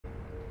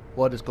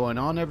What is going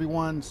on,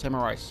 everyone?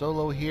 Samurai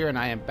Solo here, and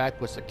I am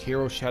back with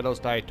Sekiro Shadows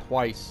Die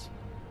Twice.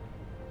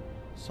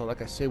 So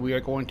like I said, we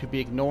are going to be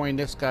ignoring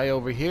this guy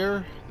over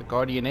here, the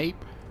Guardian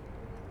Ape,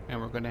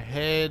 and we're going to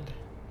head,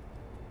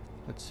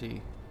 let's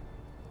see,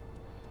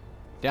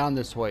 down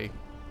this way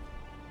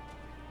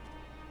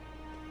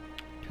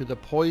to the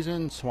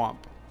Poison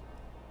Swamp.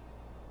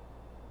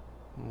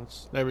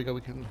 There we go,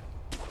 we can...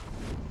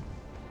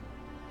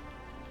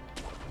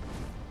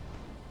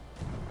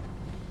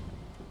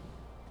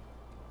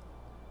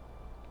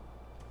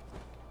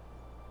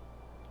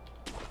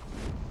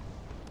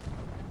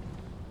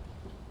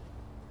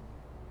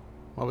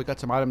 Well, we got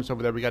some items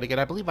over there we got to get.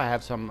 I believe I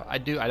have some. I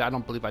do. I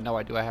don't believe I know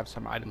I do. I have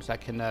some items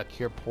that can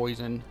cure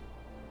poison.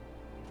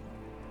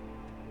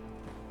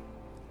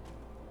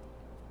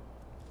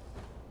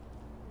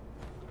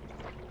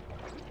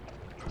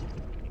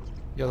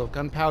 Yellow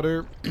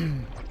gunpowder.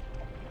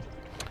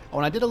 Oh,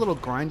 and I did a little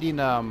grinding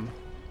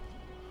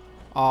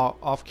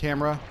off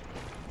camera,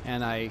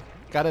 and I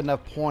got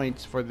enough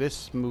points for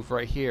this move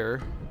right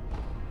here.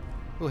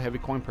 Ooh, heavy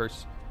coin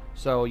purse.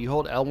 So you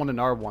hold L1 and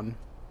R1.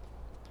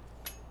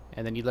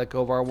 And then you let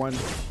go of R1.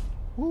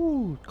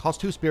 Woo! Costs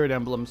 2 spirit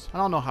emblems. I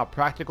don't know how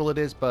practical it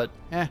is, but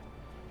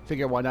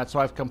figure why not. So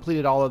I've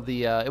completed all of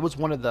the. It was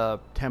one of the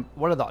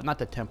not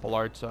the temple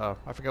arts. I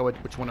forget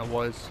which one it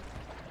was.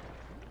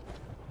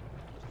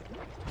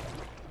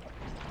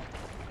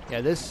 Yeah,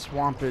 this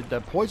swamp.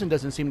 The poison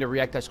doesn't seem to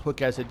react as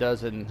quick as it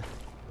does in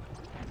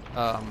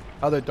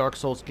other Dark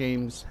Souls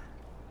games.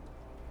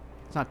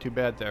 It's not too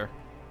bad there.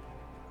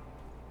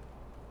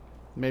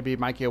 Maybe it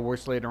might get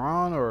worse later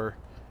on, or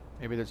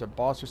maybe there's a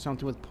boss or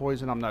something with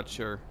poison. I'm not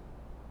sure.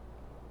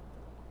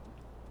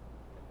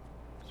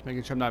 Just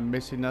making sure I'm not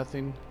missing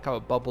nothing. Look how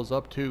it bubbles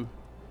up too.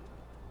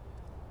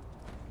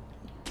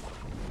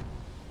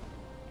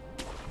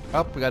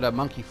 Oh, we got a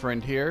monkey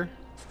friend here.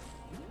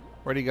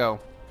 Where'd he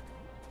go?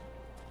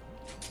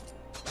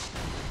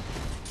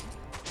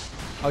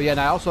 Oh yeah, and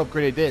I also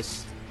upgraded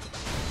this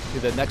to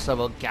the next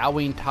level.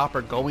 Going top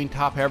or going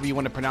top, however you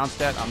want to pronounce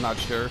that. I'm not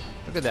sure.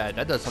 Look at that.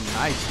 That does some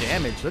nice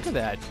damage. Look at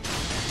that.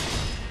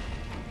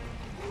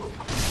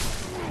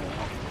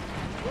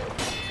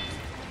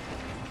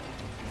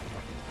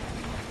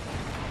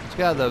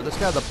 Let's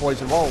get out of the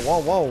poison. Whoa,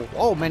 whoa, whoa.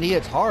 Oh, man, he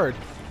hits hard.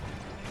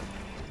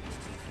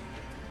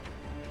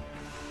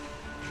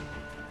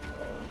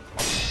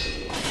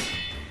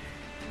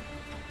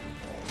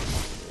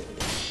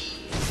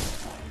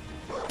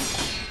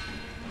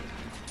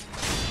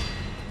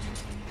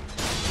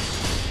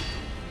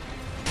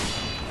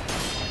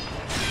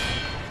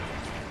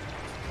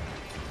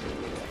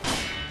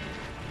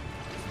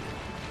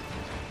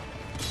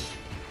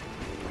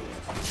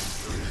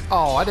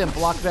 Oh, I didn't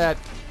block that.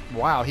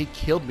 Wow, he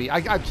killed me.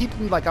 I keep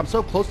like I'm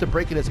so close to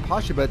breaking his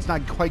posture, but it's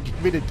not quite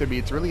giving it to me.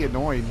 It's really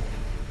annoying.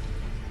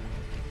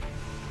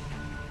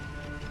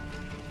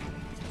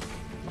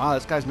 Wow,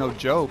 this guy's no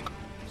joke.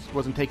 Just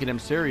wasn't taking him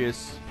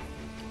serious.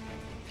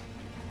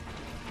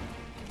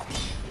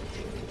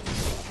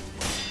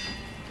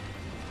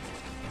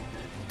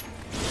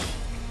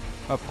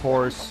 Of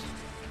course.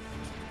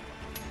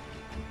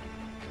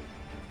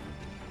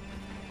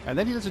 And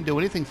then he doesn't do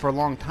anything for a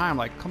long time.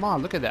 Like, come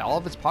on, look at that. All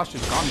of his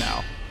posture's gone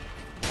now.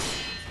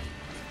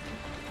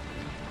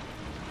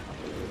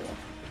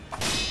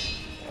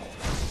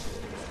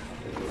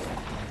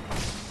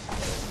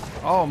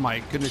 Oh my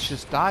goodness,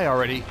 just die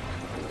already.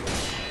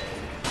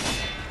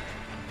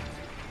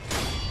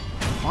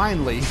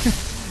 Finally.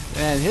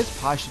 And his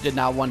posture did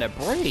not want to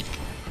break.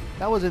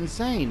 That was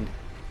insane.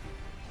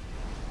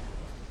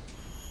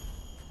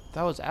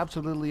 That was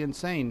absolutely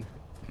insane.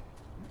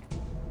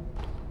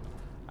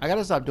 I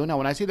gotta stop doing that.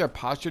 When I see their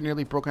posture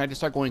nearly broken, I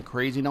just start going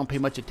crazy. Don't pay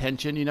much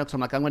attention, you know, because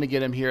I'm like, I'm gonna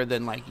get him here.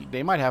 Then, like,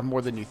 they might have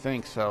more than you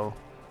think. So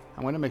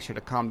I'm gonna make sure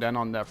to calm down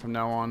on that from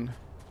now on.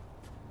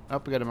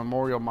 Oh, we got a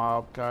memorial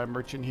mob guy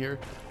merchant here.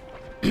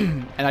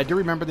 And I do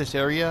remember this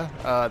area.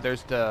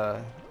 There's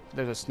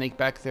a snake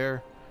back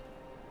there.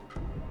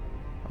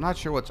 I'm not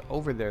sure what's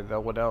over there though.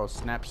 What else?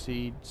 Snap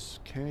seeds.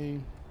 Okay.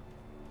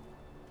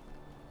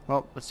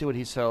 Well, let's see what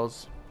he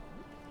sells.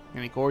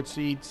 Any gourd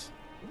seeds?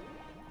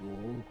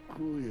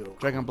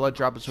 Dragon blood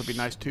droplets would be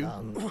nice too.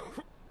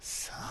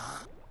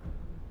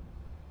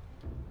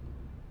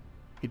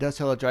 He does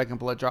sell a dragon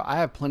blood drop. I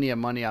have plenty of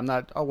money. I'm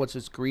not... Oh, what's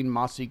this? Green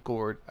mossy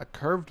gourd. A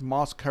curved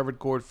moss-covered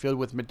gourd filled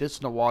with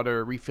medicinal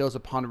water refills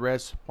upon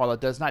rest. While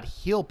it does not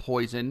heal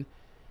poison,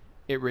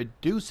 it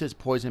reduces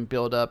poison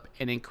buildup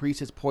and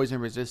increases poison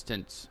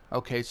resistance.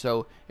 Okay,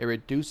 so it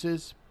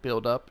reduces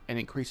buildup and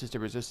increases the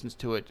resistance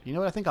to it. You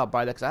know what? I think I'll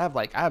buy that because I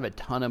have a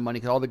ton of money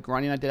because all the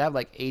grinding I did, I have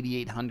like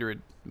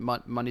 8,800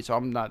 money, so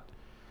I'm not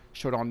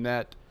short on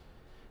that.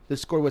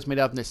 This gourd was made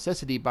out of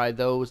necessity by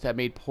those that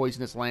made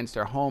poisonous lands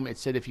their home. It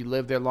said if you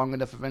live there long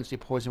enough, eventually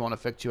poison won't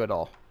affect you at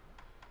all.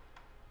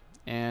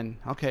 And,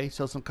 okay,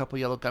 sell some couple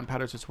yellow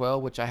gunpowders as well,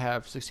 which I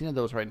have 16 of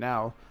those right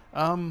now.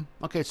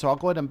 Okay, so I'll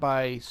go ahead and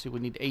buy, see, we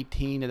need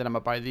 18, and then I'm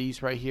going to buy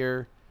these right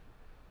here.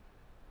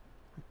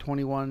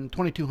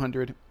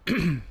 2200.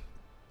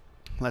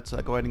 Let's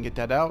go ahead and get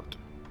that out.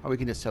 Oh, we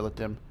can just sell it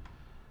them.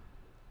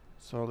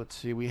 So let's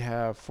see, we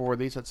have 4 of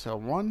these. Let's sell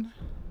 1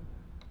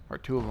 or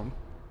 2 of them.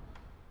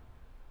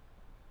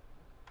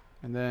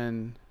 And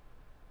then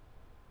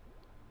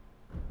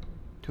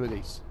 2 of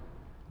these.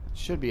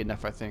 Should be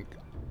enough, I think.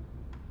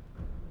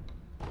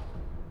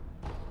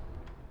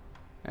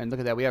 And look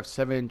at that, we have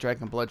 7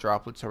 dragon blood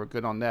droplets, so we're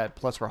good on that.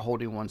 Plus we're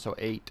holding 1, so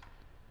 8.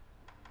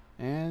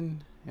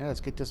 And yeah,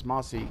 let's get this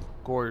mossy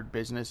gourd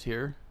business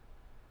here.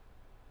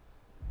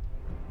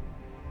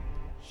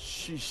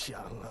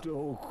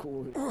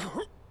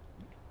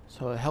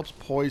 So it helps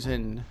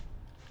poison.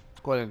 Let's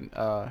go ahead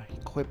and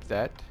equip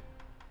that.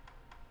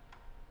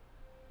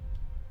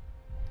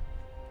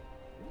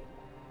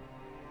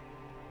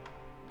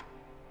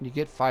 You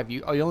get 5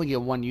 use. Oh, you only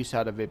get 1 use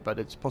out of it, but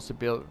it's supposed to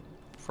build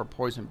for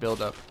poison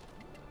buildup.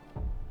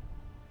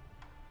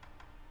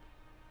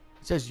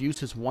 It says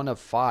use is 1 of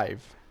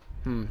 5.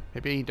 Maybe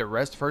I need to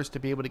rest first to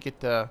be able to get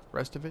the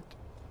rest of it.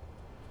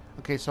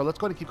 Okay, so let's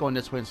go ahead and keep going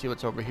this way and see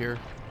what's over here.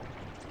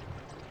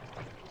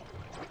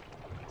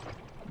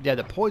 Yeah,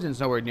 the poison's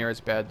nowhere near as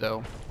bad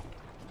though.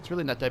 It's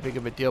really not that big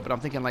of a deal, but I'm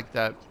thinking like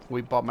that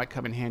we bought might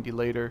come in handy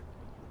later.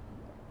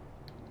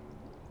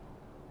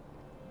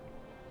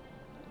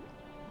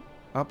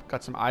 Oh,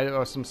 got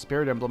some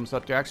spirit emblems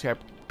up there. Actually, I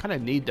kind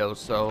of need those,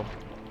 so.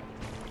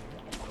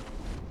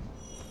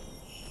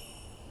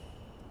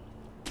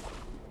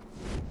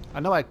 I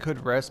know I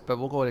could rest, but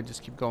we'll go ahead and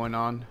just keep going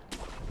on.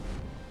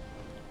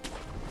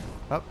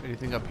 Oh,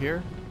 anything up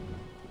here?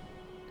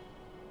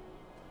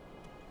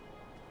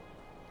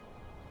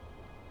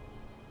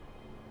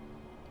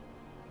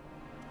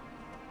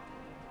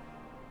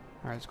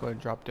 Alright, let's go ahead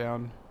and drop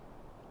down.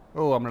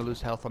 Oh, I'm going to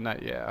lose health on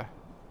that, yeah.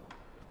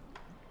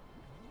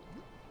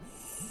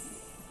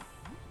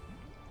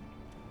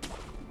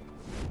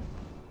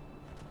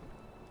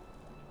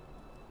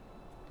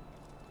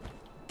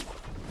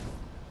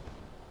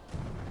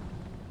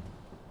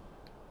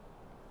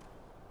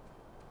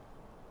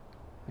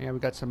 Yeah, we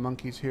got some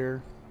monkeys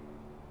here.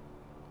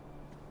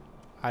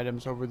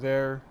 Items over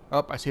there.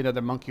 Oh, I see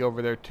another monkey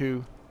over there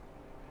too.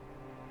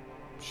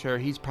 Sure,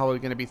 he's probably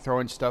going to be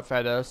throwing stuff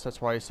at us. That's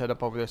why he's set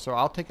up over there. So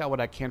I'll take out what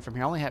I can from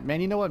here. I only have,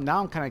 man, you know what?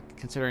 Now I'm kind of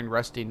considering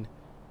resting.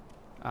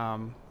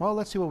 Well,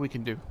 let's see what we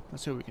can do.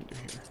 Let's see what we can do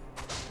here.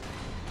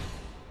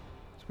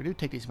 So we do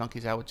take these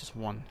monkeys out with just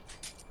 1.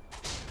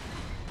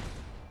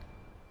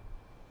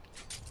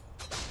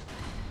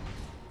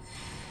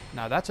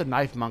 Now that's a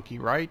knife monkey,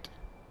 right?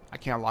 I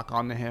can't lock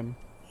on to him.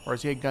 Or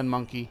is he a gun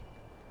monkey?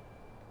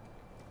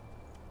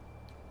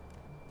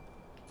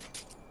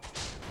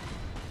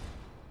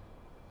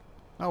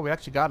 Oh, we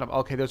actually got him.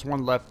 Okay, there's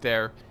 1 left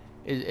there.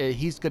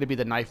 He's going to be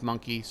the knife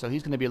monkey, so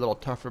he's going to be a little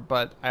tougher.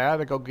 But I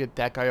gotta go get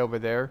that guy over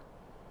there.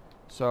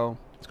 So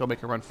let's go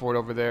make a run for it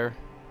over there.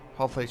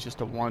 Hopefully it's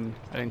just a 1.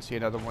 I didn't see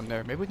another one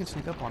there. Maybe we can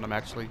sneak up on him,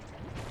 actually.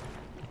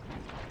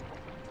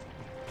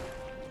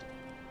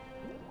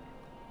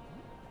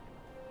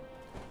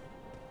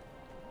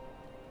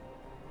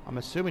 I'm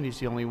assuming he's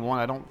the only one.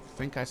 I don't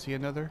think I see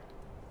another.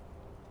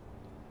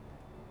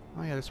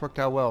 Oh yeah, this worked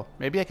out well.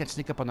 Maybe I can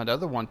sneak up on that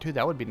other one too.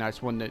 That would be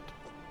nice, wouldn't it?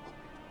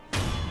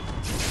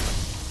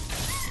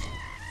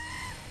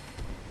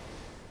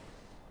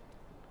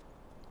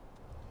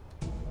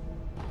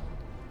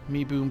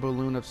 Me Boom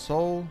Balloon of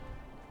Soul.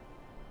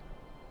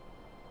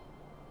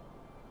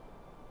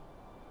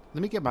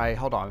 Let me get my,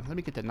 hold on. Let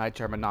me get the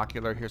nightjar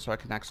monocular here so I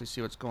can actually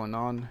see what's going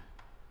on.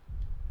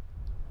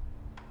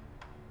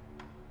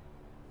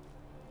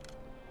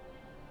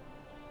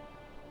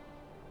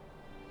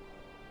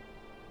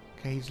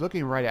 Okay, he's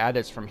looking right at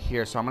us from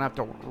here, so I'm going to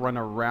have to run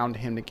around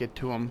him to get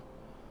to him.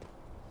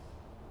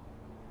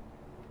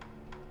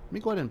 Let me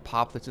go ahead and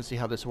pop this and see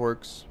how this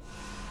works.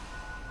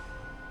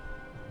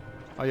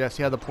 Oh yeah,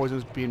 see how the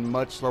poison's being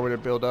much slower to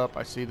build up?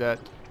 I see that.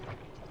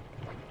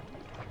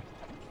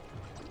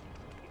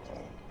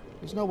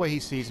 There's no way he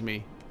sees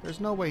me.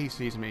 There's no way he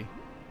sees me.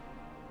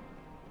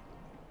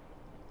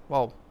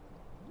 Whoa.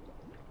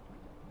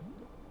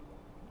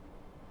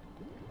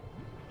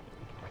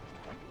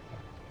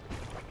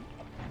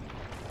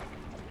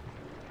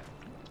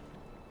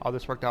 Oh,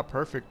 this worked out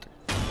perfect.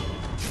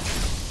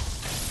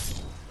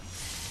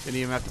 Didn't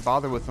even have to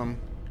bother with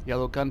them.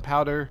 Yellow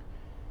gunpowder.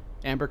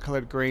 Amber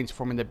colored grains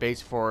forming the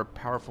base for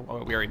powerful...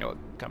 Oh, we already know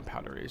what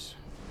gunpowder is.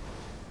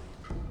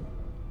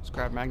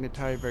 Scrap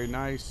magnetite, very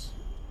nice.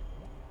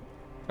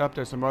 Up,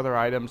 there's some other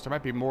items. There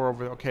might be more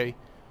over there. Okay.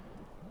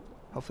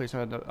 Hopefully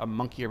there's not a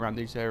monkey around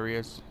these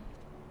areas.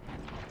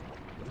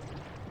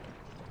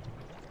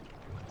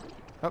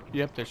 Oh,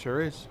 yep, there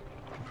sure is.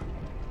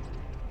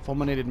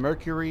 Fulminated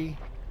mercury.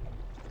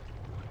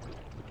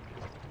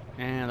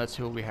 And let's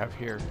see what we have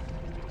here.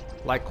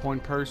 Light coin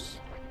purse.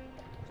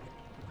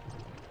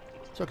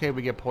 It's okay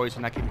we get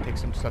poisoned. I can take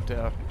some stuff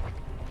to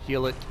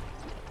heal it.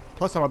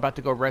 Plus, I'm about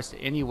to go rest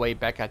anyway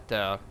back at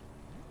the...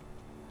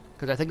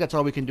 Because I think that's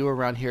all we can do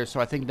around here. So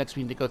I think next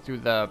we need to go through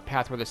the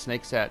path where the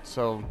snake's at.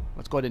 So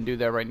let's go ahead and do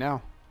that right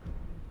now.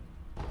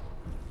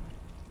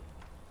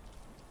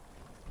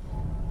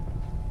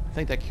 I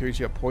think that cures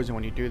you of poison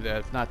when you do that.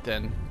 If not,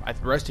 then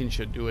resting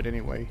should do it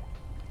anyway.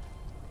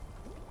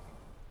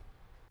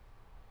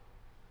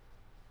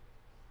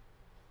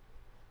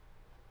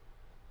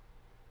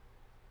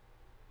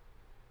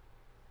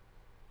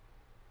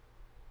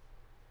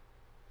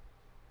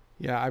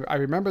 Yeah, I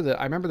remember that.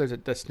 I remember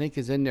the snake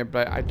is in there,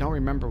 but I don't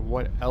remember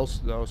what else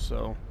though.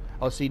 So,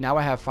 oh, see, now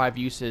I have 5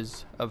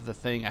 uses of the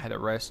thing. I had to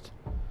rest.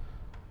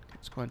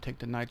 Let's go ahead and take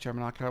the night gem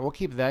and knock it out. We'll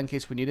keep that in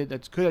case we need it.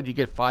 It's good that you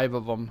get 5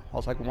 of them. I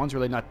was like, one's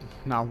really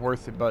not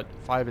worth it, but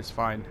 5 is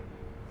fine.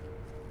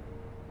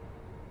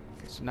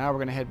 Okay, so now we're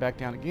gonna head back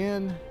down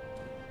again.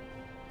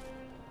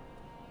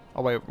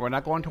 Oh wait, we're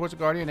not going towards the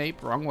Guardian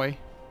Ape. Wrong way.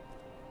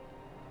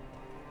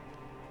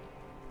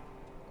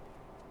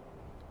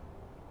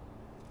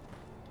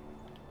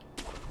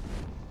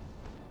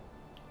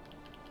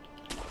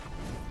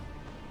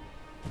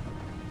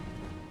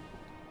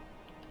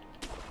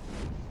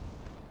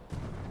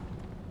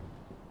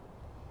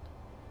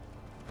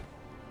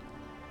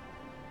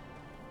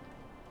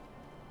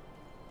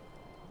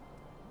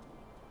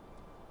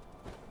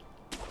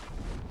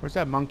 Where's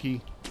that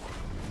monkey?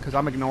 Because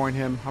I'm ignoring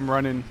him. I'm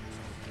running.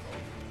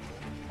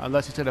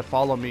 Unless he's going to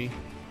follow me.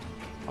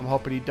 I'm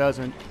hoping he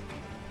doesn't.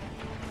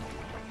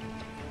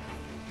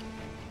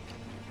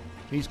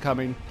 He's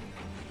coming.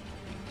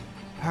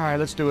 Alright,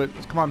 let's do it.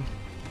 Come on.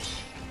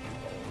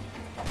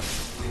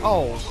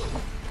 Oh.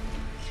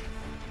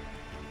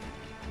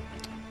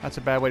 That's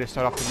a bad way to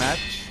start off the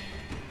match.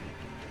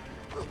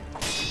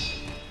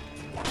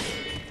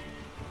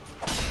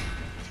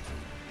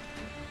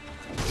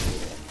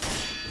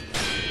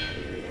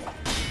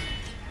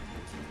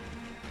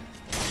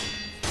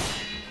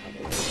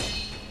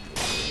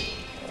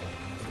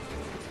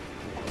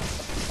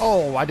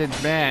 Oh, I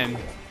didn't, man.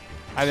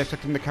 I didn't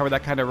expect him to cover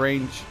that kind of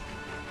range.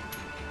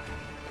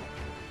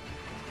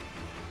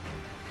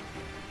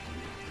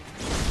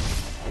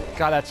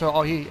 God, that's so.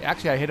 Oh, I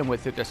hit him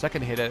with it. The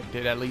second hit it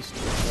did at least.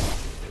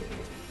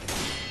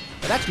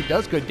 It actually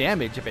does good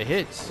damage if it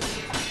hits.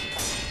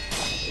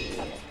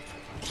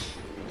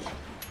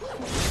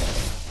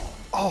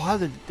 Oh, how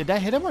did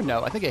that hit him or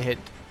no? I think it hit.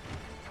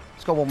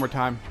 Let's go one more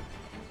time.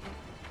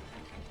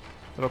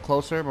 A little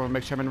closer. We'll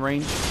make sure I'm in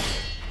range.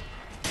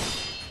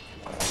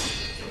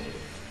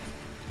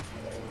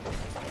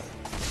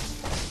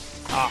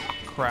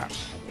 Crap.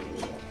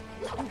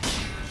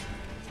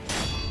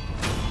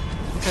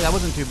 Okay, that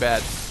wasn't too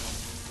bad.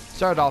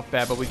 Started off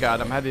bad, but we got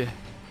him.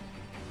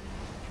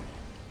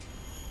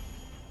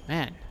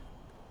 Man.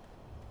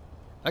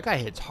 That guy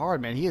hits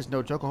hard, man. He is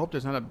no joke. I hope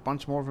there's not a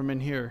bunch more of them in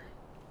here.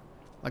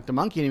 Like, the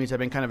monkey enemies have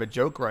been kind of a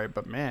joke, right?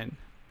 But, man.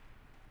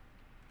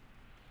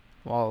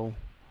 Whoa.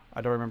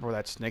 I don't remember where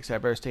that snake's at. I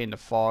better stay in the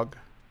fog.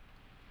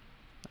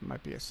 That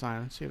might be a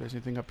sign. Let's see if there's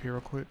anything up here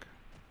real quick.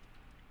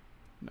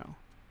 No.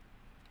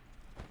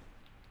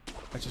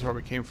 That's just where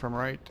we came from,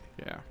 right?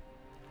 Yeah.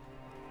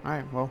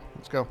 Alright, well,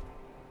 let's go.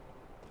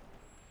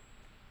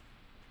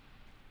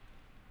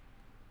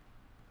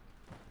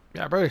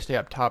 Yeah, I'd rather stay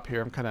up top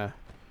here. I'm kind of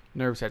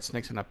nervous that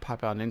snake's going to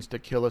pop out and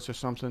insta-kill us or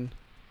something.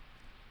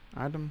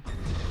 Item.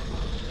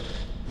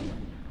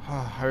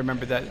 Oh, I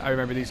remember that. I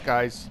remember these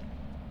guys.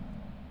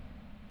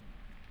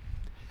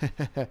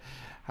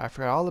 I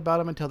forgot all about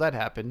them until that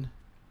happened.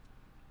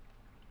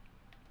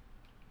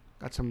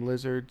 Got some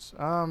lizards.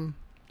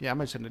 Yeah,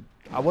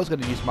 I was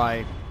gonna use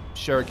my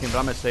shuriken, but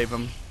I'm gonna save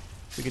them.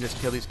 We can just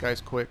kill these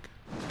guys quick.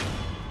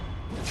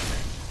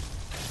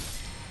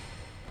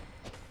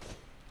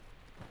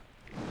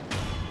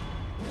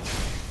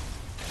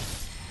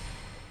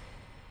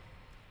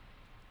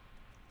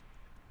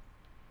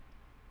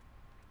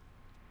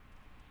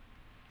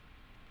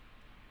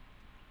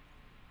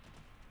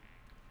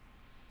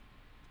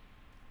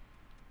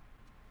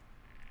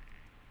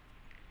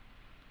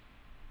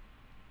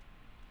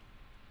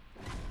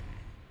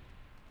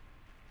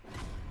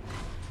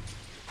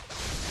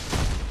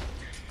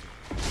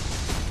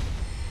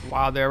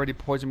 Wow, they already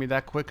poisoned me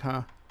that quick,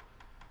 huh?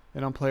 They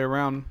don't play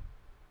around.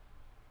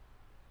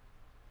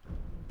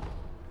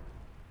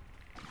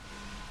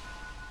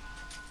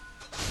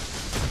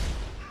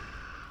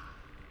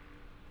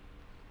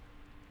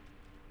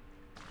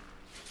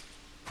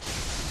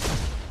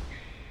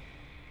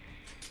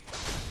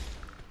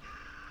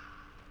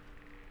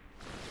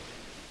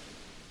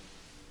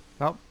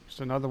 Oh, there's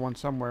another one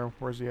somewhere.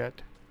 Where's he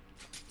at?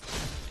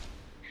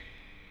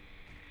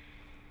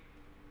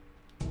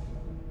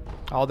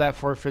 All that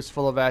for a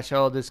fistful of ash.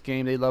 Oh, this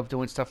game, they love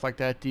doing stuff like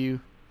that to you.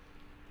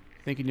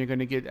 Thinking you're going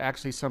to get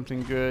actually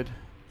something good.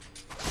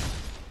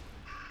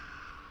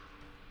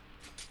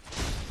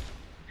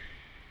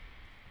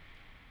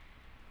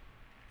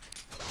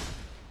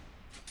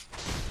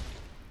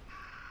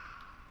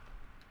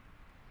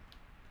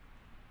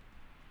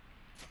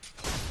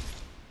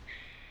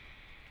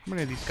 How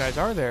many of these guys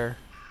are there?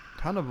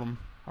 A ton of them.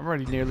 I'm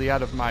already nearly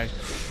out of my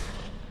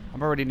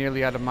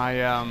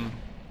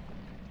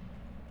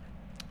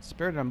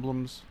Spirit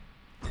emblems.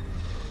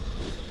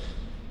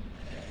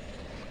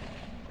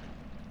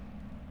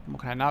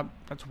 Can I not?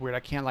 That's weird. I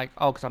can't like.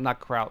 Oh, because I'm not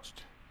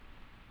crouched.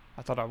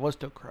 I thought I was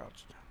still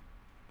crouched.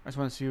 I just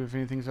want to see if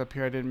anything's up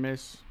here I didn't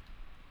miss.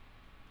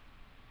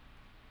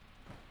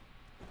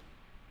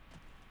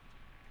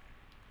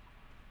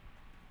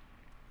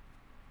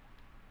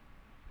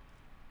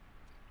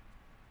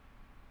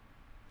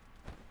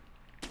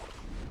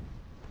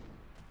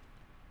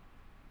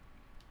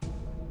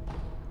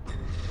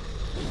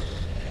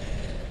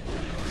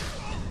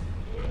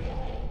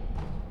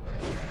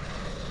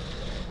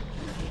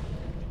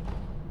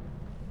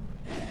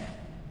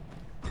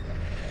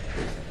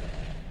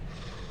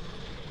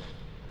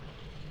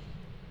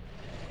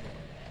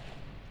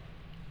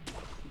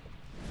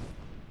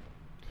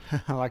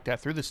 I like that.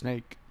 Through the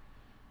snake.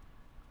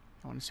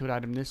 I want to see what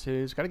item this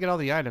is. Gotta get all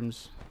the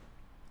items.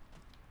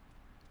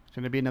 There's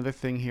gonna be another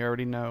thing here, I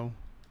already know.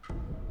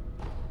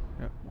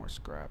 Yep, more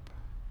scrap.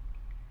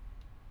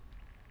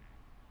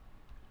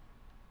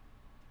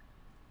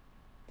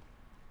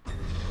 Let's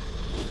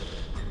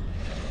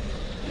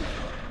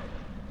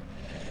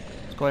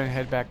go ahead and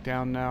head back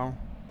down now.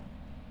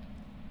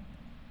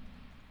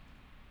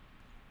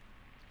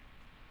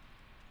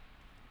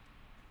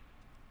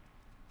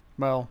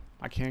 Well,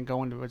 I can't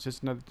go into it. It's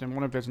just another. I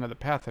wonder if there's another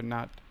path or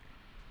not.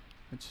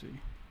 Let's see.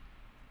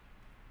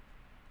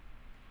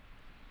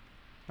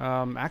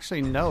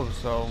 Actually no.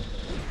 So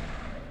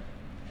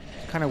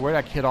it's kind of weird.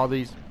 I killed all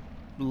these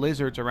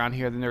lizards around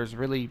here. Then there's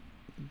really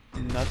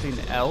nothing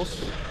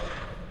else.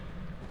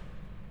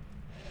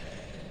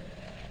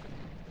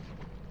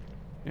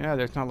 Yeah,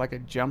 there's not like a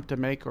jump to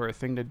make or a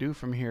thing to do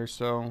from here.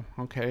 So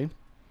okay.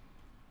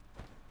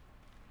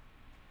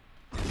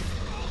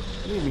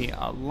 Leave me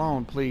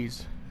alone,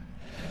 please.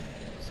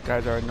 These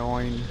guys are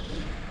annoying.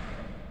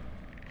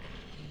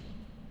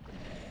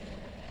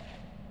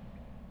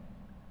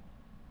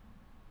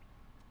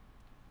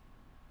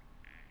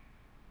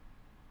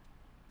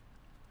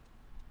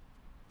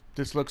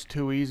 This looks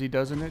too easy,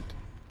 doesn't it?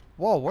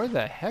 Whoa, where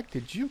the heck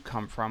did you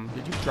come from?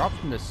 Did you drop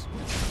from this?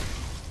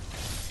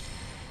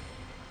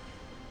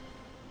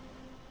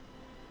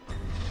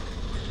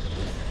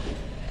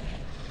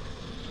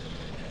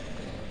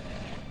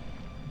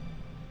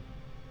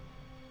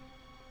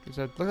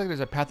 Looks like there's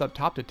a path up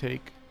top to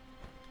take.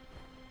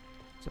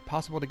 Is it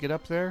possible to get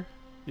up there?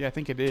 Yeah, I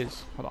think it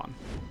is. Hold on.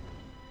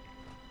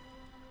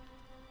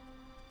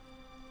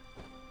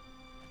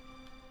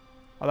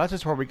 Oh, that's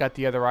just where we got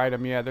the other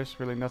item. Yeah,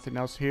 there's really nothing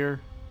else here.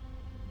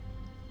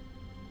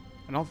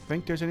 I don't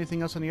think there's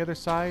anything else on the other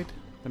side.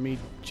 Let me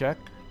check.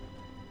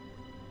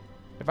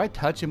 If I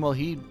touch him, will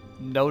he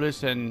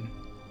notice and...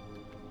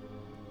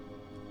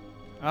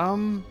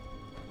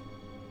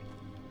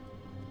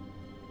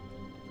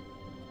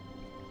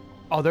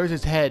 Oh, there's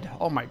his head.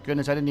 Oh my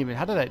goodness, I didn't even...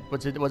 How did I...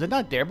 Was it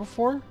not there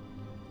before?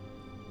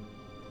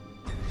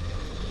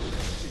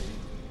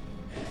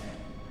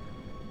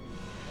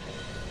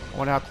 I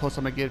wonder how close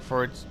I'm gonna get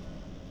for its...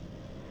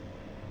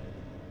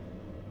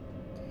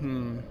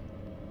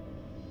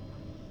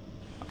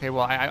 Okay,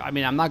 well, I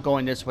mean, I'm not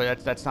going this way.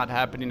 That's not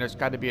happening. There's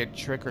got to be a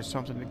trick or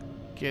something to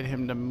get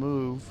him to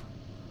move.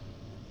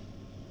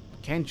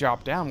 Can't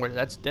drop down.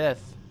 That's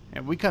death.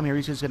 And we come here,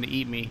 he's just gonna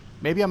eat me.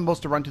 Maybe I'm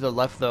supposed to run to the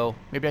left, though.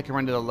 Maybe I can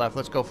run to the left.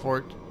 Let's go for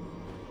it.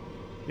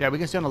 Yeah, we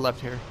can stay on the left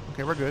here.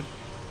 Okay, we're good.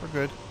 We're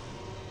good.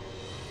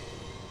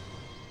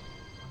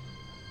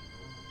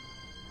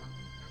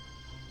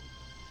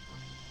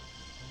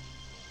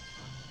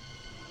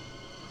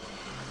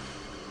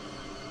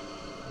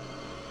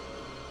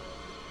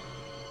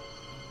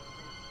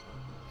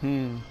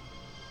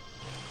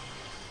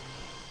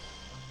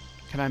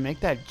 Can I make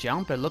that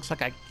jump? It looks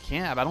like I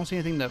can't. I don't see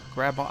anything to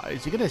grab on.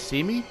 Is he gonna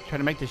see me try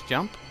to make this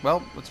jump?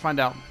 Well, let's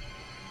find out.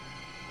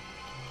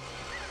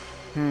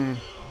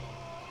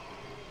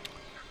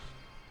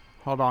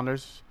 Hold on,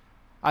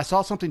 I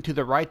saw something to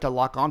the right to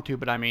lock onto,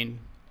 but I mean,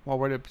 well,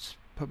 where did it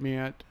put me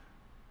at?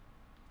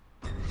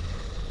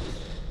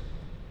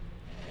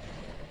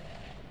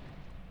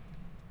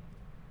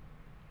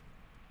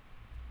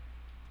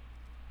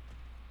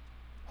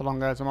 Hold on,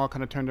 guys. I'm all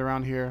kind of turned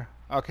around here.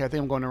 Okay, I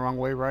think I'm going the wrong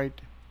way, right?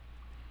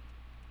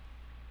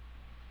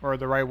 Or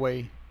the right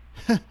way.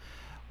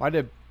 Why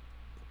did...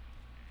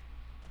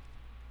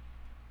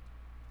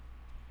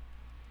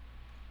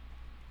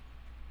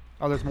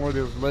 Oh, there's more of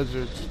those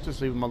lizards. Just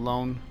leave them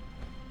alone.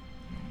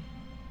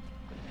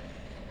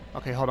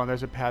 Okay, hold on.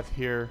 There's a path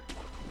here.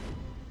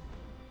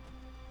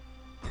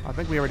 I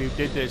think we already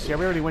did this. Yeah,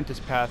 we already went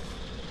this path.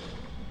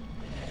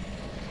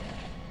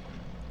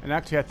 And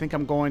actually, I think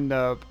I'm going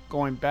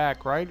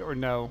back, right? Or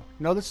no?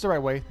 No, this is the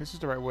right way. This is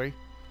the right way.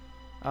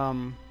 Let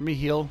me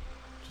heal,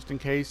 just in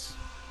case.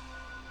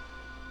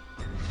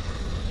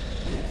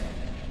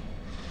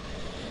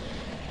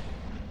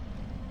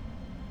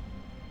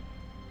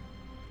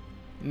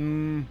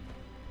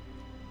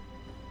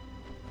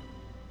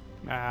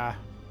 Ah.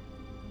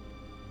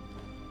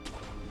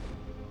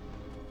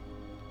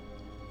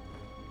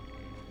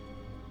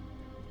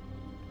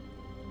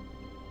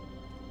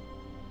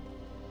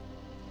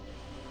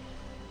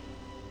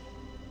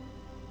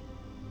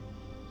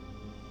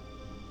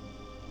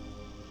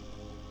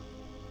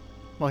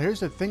 Well, here's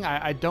the thing.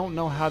 I don't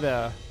know how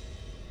to...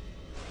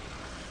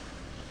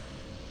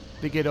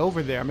 to get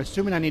over there. I'm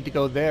assuming I need to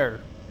go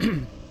there.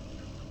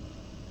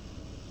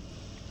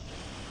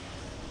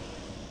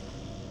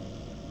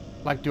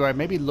 Like, do I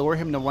maybe lure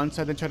him to one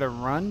side and try to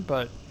run?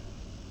 But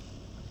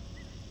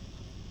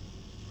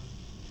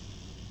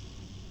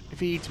if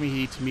he eats me,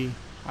 he eats me.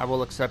 I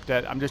will accept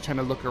that. I'm just trying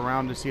to look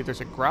around to see if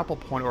there's a grapple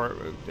point, or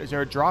is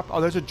there a drop? Oh,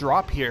 there's a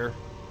drop here.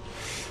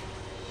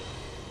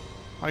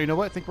 Oh, you know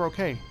what? I think we're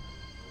okay.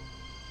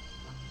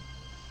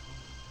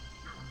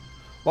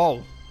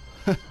 Whoa.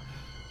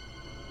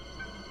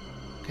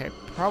 Okay,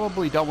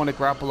 probably don't want to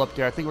grapple up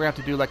there. I think we're going to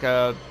have to do like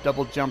a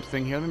double jump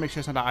thing here. Let me make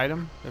sure it's not an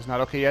item. It's not.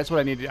 Okay, yeah, that's what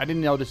I needed. I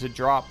didn't know there's a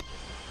drop.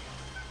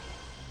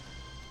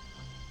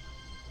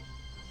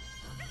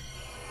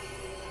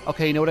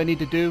 Okay, you know what I need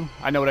to do?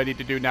 I know what I need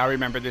to do now. I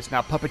remember this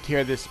now.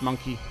 Puppeteer this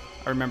monkey.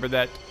 I remember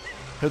that.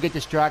 He'll get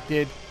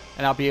distracted,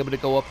 and I'll be able to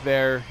go up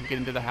there and get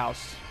into the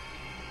house.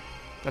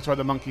 That's why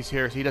the monkey's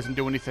here, so he doesn't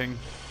do anything.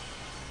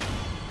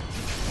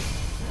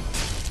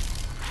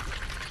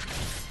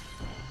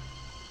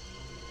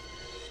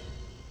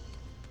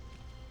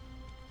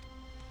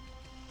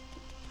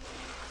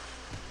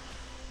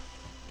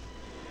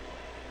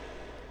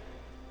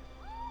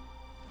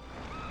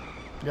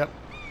 Yep.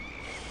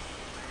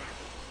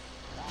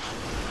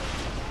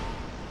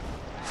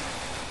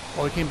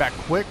 Oh, he came back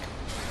quick.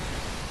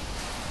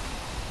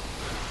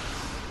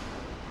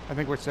 I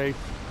think we're safe.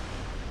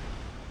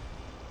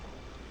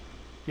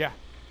 Yeah,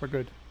 we're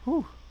good.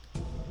 Whew.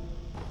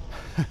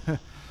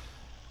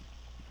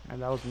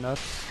 And that was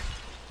nuts.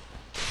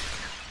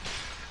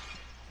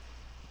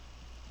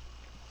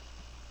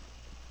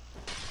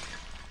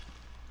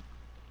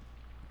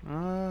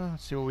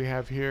 Let's see what we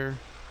have here.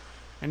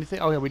 Anything?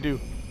 Oh yeah, we do.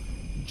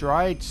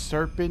 Dried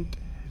serpent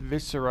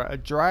viscera. A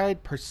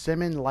dried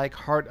persimmon-like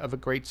heart of a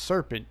great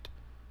serpent.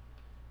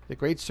 The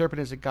great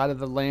serpent is a god of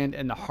the land,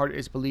 and the heart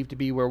is believed to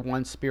be where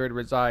one spirit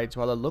resides.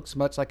 While it looks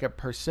much like a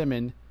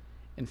persimmon,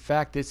 in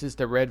fact, this is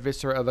the red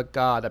viscera of a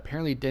god.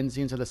 Apparently,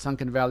 Denzians of the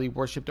Sunken Valley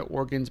worship the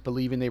organs,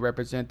 believing they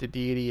represent the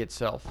deity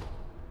itself.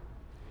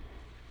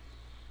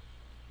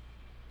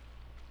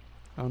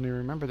 I don't even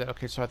remember that.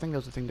 Okay, so I think that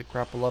was the thing to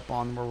grapple up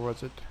on. Where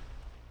was it?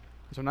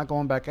 So I'm not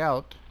going back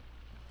out.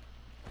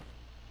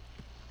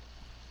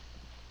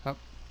 Oh.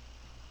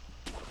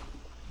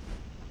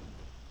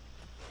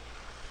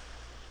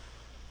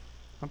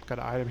 I've got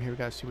an item here. We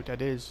gotta see what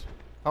that is.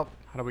 Oh,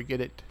 how do we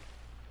get it?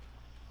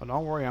 Oh,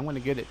 don't worry, I'm gonna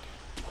get it.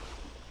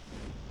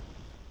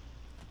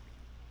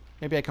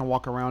 Maybe I can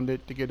walk around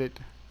it to get it.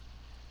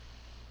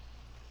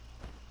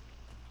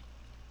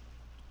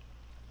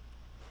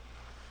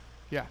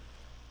 Yeah.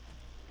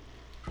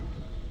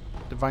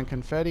 Divine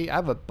confetti. I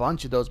have a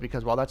bunch of those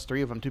because, well, that's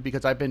 3 of them too.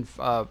 Because I've been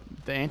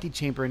the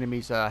anti-chamber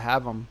enemies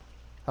have them.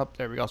 Oh,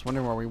 there we go. I was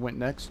wondering where we went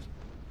next.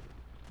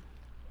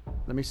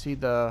 Let me see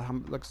the.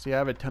 Let's see. I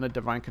have a ton of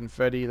divine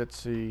confetti. Let's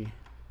see.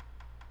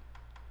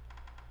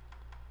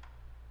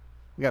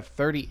 We got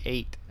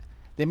 38.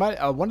 They might.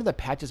 One of the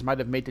patches might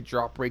have made the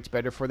drop rates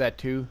better for that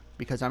too.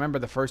 Because I remember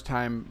the first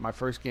time, my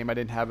first game, I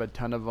didn't have a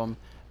ton of them.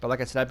 But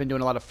like I said, I've been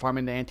doing a lot of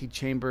farming the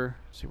anti-chamber.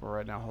 Let's see where we're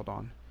at now. Hold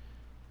on.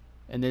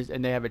 And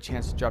they have a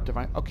chance to drop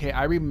divine. Okay,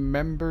 I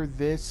remember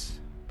this.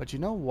 But you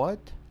know what?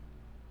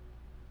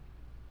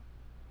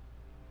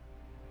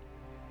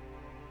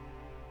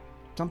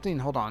 Something.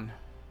 Hold on.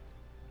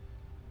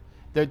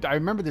 I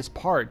remember this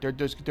part.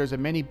 There's a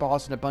mini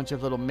boss and a bunch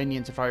of little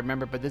minions, if I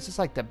remember. But this is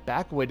like the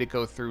back way to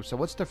go through. So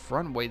what's the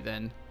front way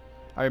then?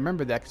 I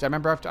remember that because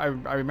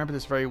I remember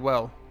this very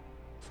well.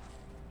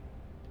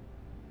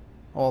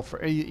 Well,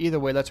 for either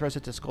way, let's rest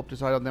it to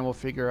Sculptor's Idol, and then we'll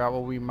figure out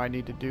what we might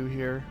need to do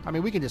here. I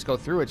mean, we can just go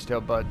through it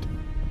still, but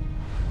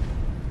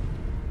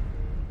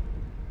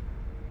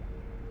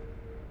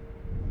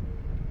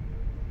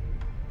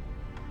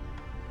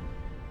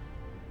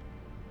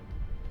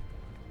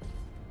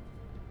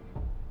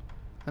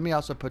let me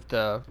also put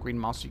the green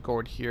mossy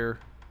gourd here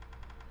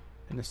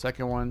in the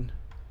second one,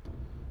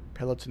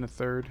 pellets in the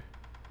third.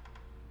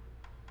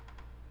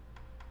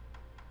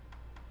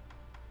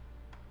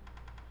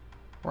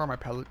 Where are my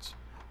pellets?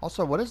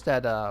 Also, what is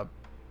that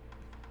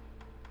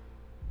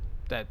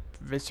that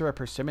viscera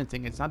persimmon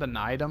thing? It's not an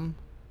item.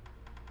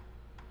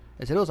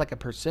 I said it was like a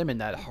persimmon,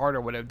 that heart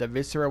or whatever, the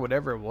viscera,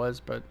 whatever it was,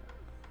 but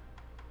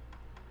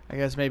I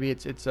guess maybe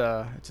it's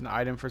an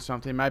item for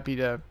something. It might be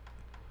the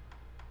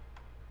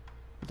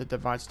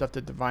divine stuff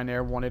that Divine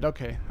Air wanted.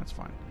 Okay, that's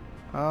fine.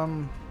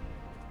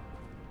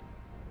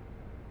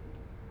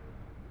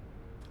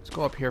 Let's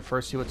go up here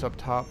first, see what's up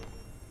top.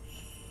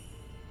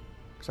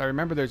 Because I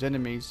remember there's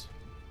enemies.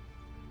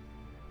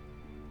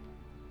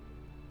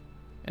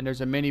 And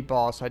there's a mini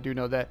boss. I do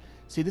know that.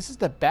 See, this is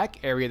the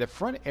back area. The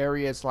front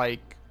area is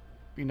like,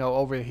 you know,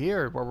 over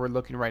here where we're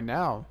looking right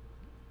now.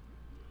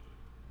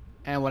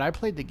 And when I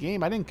played the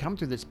game, I didn't come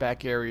through this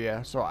back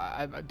area. So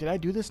did I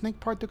do the snake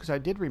part though? Because I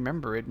did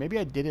remember it. Maybe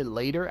I did it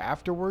later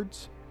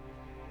afterwards.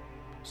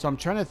 So I'm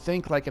trying to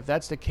think, like, if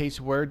that's the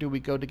case, where do we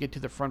go to get to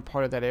the front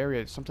part of that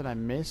area? It's something I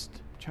missed.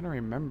 I'm trying to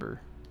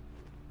remember.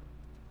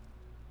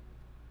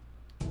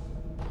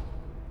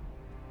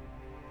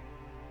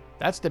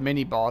 That's the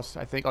mini boss,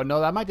 I think. Oh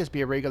no, that might just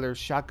be a regular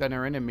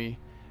shotgunner enemy.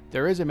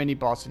 There is a mini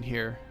boss in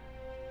here.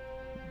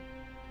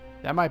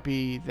 That might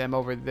be them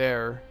over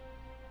there.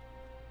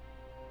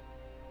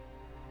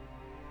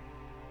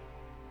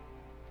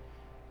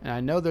 And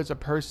I know there's a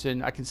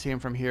person. I can see him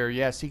from here.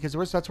 Yeah, see,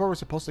 because that's where we're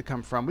supposed to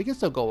come from. We can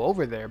still go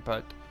over there,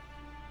 but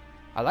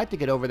I like to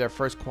get over there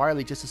first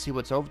quietly just to see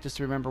what's over, just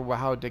to remember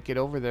how to get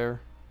over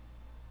there.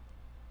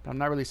 But I'm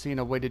not really seeing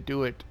a way to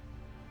do it.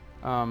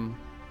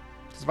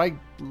 Because if I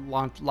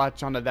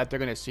latch onto that, they're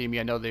going to see me.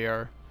 I know they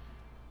are.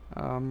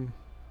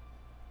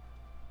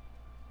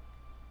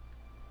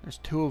 There's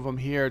two of them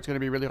here. It's going to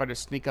be really hard to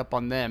sneak up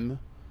on them.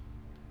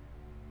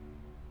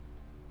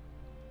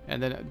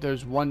 And then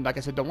there's one, like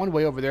I said, the one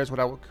way over there is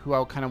who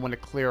I kind of want to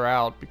clear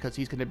out, because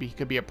he could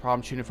be a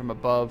problem shooting from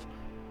above.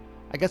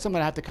 I guess I'm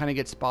gonna have to kind of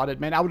get spotted,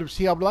 man. I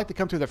would like to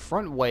come through the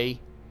front way,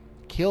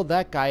 kill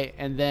that guy,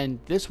 and then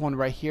this one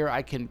right here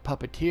I can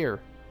puppeteer.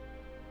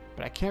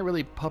 But I can't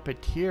really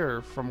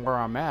puppeteer from where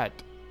I'm at.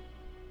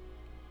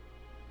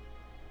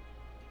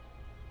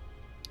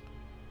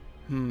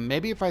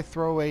 Maybe if I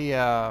throw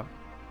a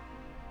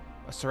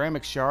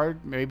ceramic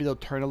shard, maybe they'll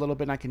turn a little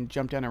bit and I can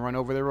jump down and run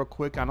over there real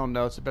quick. I don't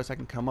know. It's the best I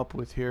can come up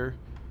with here.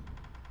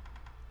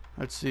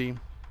 Let's see.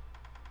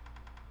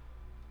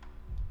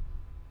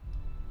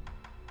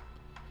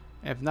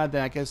 If not,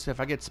 then I guess if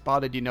I get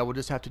spotted, you know, we'll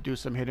just have to do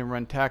some hit and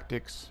run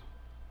tactics.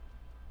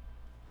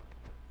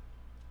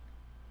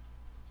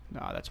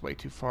 Nah, that's way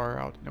too far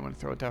out. I don't want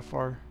to throw it that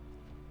far.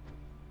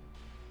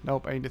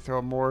 Nope, I need to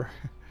throw more.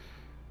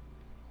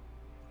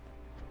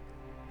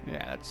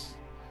 Yeah, that's...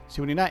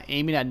 See, when you're not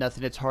aiming at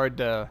nothing, it's hard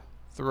to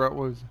throw it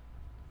with...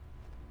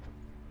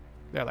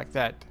 Yeah, like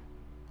that.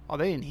 Oh,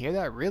 they didn't hear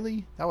that?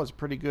 Really? That was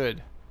pretty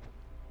good.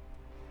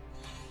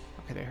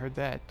 Okay, they heard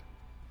that.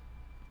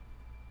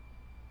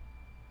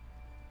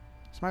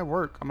 This might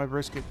work. I'm gonna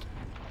risk it.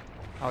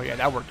 Oh, yeah,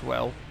 that worked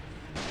well.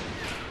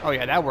 Oh,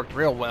 yeah, that worked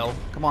real well.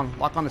 Come on,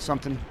 lock onto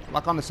something.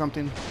 Lock onto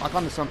something. Lock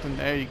onto something.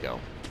 There you go.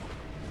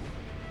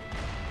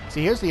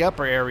 See, here's the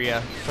upper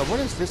area. So where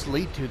does this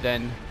lead to,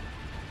 then?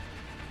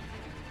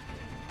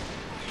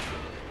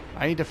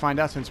 I need to find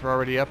out since we're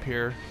already up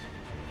here.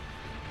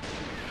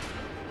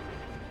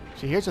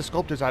 See, here's a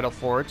sculptor's idol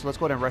for it. So let's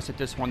go ahead and rest at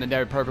this one. Then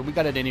there, perfect. We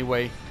got it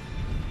anyway.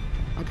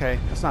 Okay,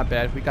 that's not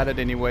bad. We got it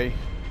anyway.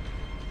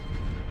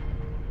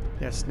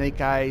 Yeah,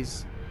 snake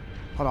eyes.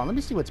 Hold on, let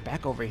me see what's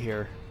back over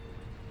here.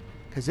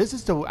 Because this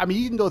is the... I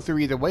mean, you can go through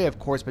either way, of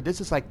course, but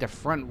this is like the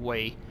front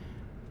way.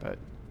 But...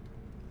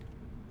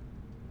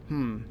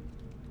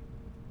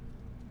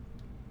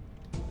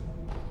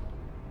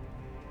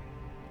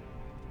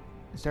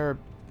 Is there...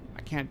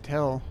 I can't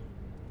tell.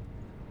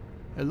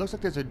 It looks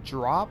like there's a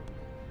drop.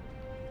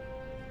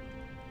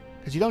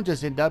 Because you don't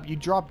just end up... You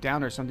drop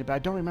down or something, but I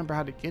don't remember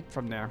how to get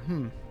from there.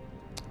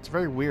 It's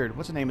very weird.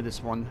 What's the name of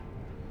this one?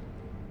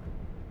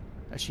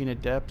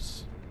 Ashina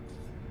Depths.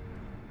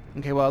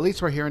 Okay, well, at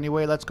least we're here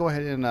anyway. Let's go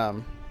ahead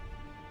and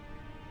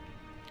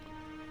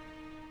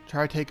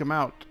try to take him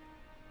out.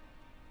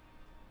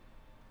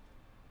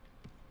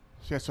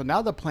 So, yeah, so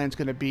now the plan's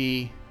going to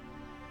be...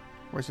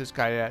 Where's this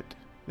guy at?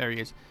 There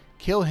he is.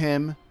 Kill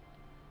him,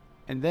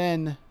 and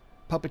then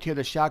puppeteer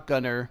the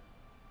shotgunner.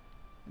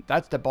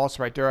 That's the boss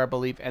right there, I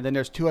believe. And then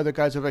there's two other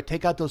guys over there.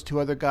 Take out those two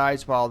other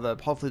guys while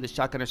hopefully the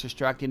shotgunner's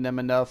distracting them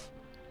enough.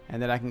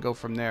 And then I can go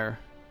from there.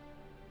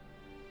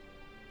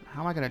 How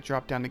am I going to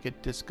drop down to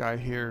get this guy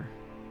here?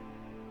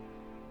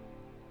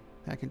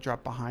 I can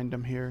drop behind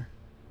him here.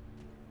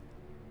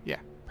 Yeah,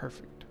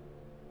 perfect.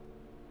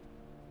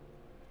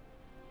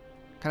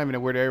 Kind of in a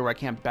weird area where I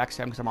can't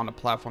backstab because I'm on the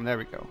platform. There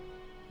we go.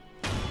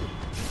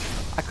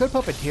 I could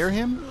puppeteer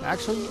him,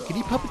 actually. Can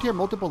he puppeteer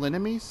multiple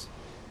enemies?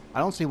 I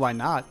don't see why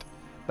not.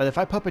 But if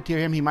I puppeteer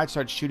him, he might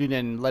start shooting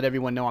and let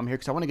everyone know I'm here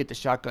because I want to get the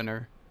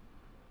shotgunner.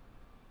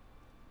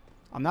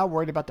 I'm not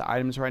worried about the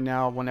items right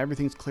now. When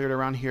everything's cleared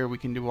around here, we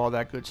can do all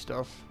that good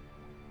stuff.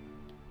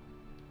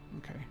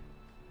 Okay.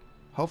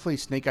 Hopefully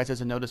Snake Eyes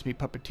doesn't notice me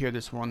puppeteer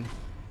this one.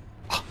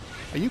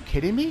 Are you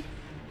kidding me?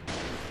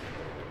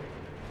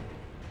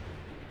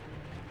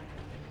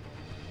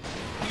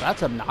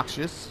 That's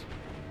obnoxious.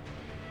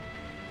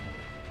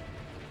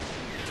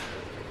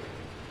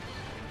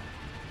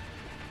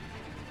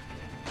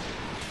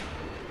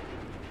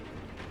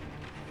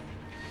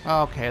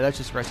 Okay, let's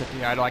just rest at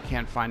the idol. I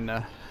can't find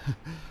the...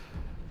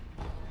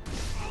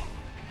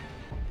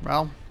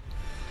 Well.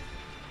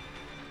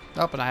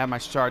 Oh, and I have my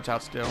shards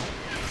out still.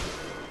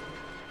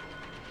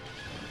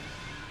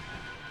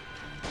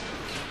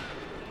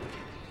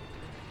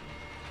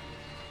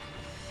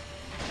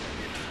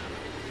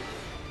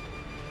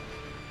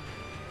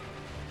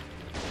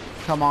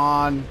 Come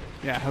on.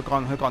 Yeah, hook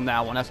on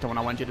that one. That's the one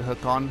I want you to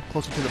hook on.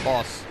 Closer to the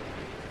boss.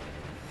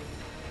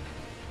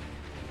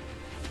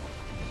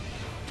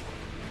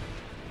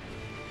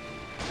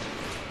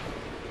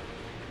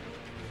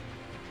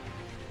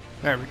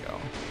 There we go.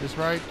 This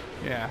right?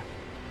 Yeah.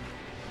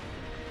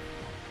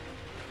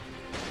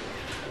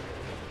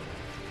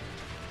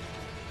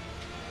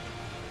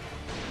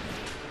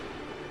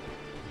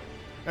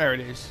 There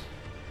it is.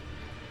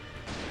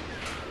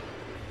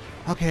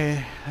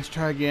 Okay, let's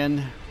try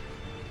again.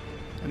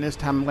 And this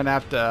time I'm gonna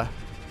have to...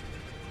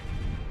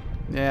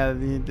 Yeah,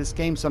 this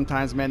game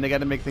sometimes, man, they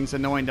gotta make things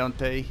annoying, don't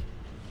they?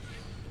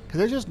 Because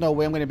there's just no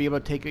way I'm gonna be able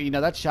to take... You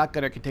know, that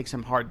shotgunner can take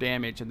some hard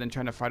damage and then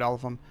trying to fight all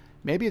of them.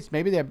 Maybe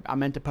I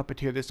meant to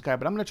puppeteer this guy,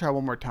 but I'm gonna try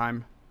one more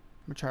time.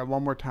 I'm gonna try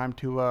one more time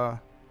to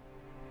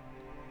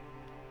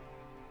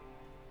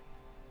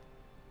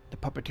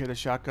puppeteer the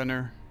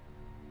shotgunner.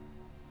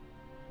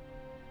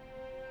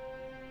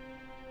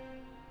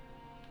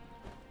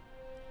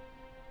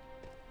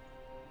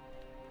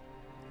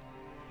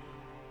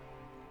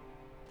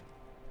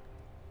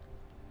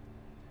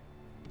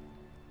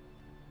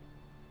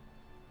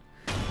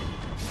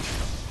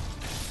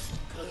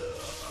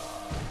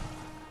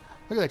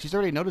 Look at that, she's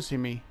already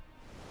noticing me.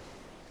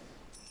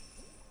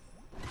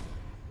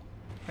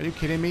 Are you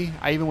kidding me?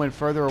 I even went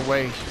further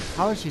away.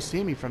 How does she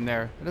see me from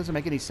there? It doesn't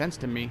make any sense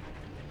to me.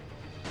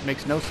 It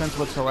makes no sense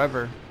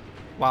whatsoever.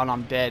 Wow, and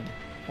I'm dead.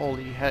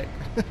 Holy heck.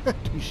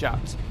 2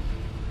 shots.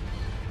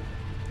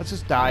 Let's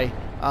just die.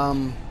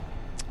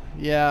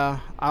 Yeah,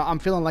 I'm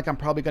feeling like I'm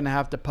probably going to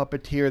have to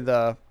puppeteer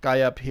the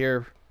guy up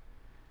here.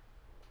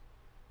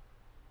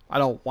 I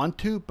don't want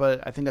to,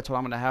 but I think that's what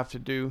I'm going to have to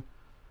do.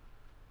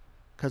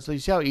 Because you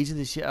see how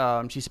easily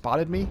she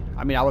spotted me?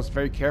 I mean, I was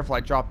very careful. I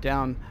dropped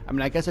down. I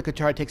mean, I guess I could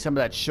try to take some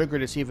of that sugar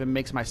to see if it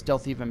makes my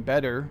stealth even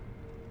better.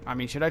 I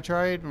mean, should I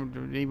try it?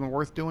 Is it even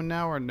worth doing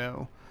now or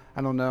no?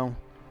 I don't know.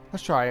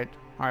 Let's try it.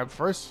 Alright,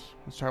 first,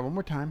 let's try one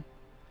more time.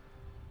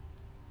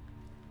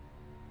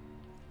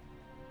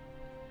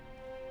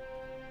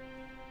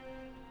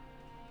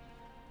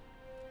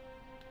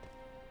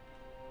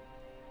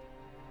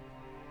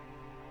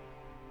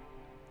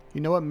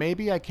 You know what?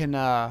 Maybe I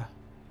can,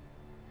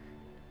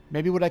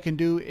 maybe what I can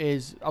do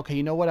is... Okay,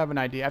 you know what? I have an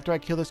idea. After I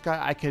kill this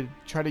guy, I could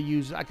try to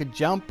use... I could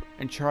jump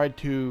and try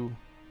to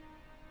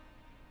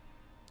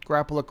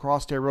grapple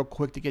across there real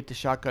quick to get the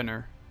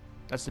shotgunner.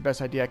 That's the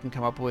best idea I can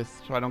come up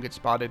with so I don't get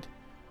spotted.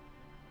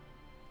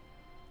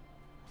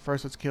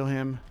 First, let's kill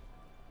him.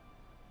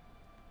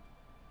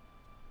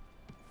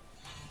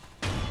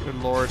 Good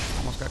lord.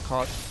 Almost got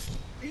caught.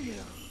 Let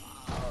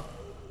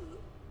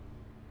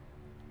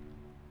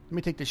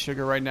me take the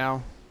sugar right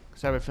now,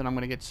 because I have a feeling I'm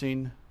going to get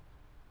seen.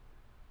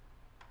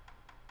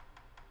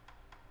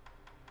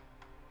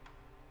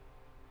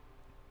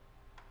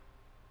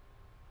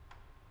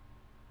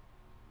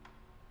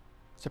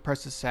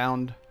 Suppress the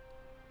sound.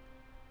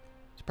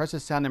 Suppress the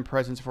sound and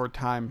presence for a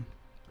time.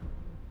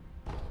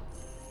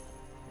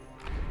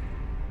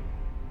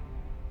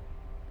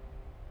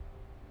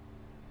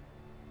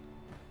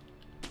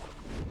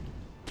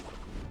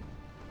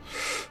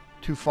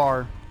 Too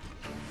far.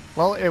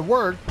 Well, it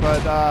worked,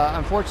 but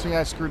unfortunately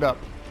I screwed up.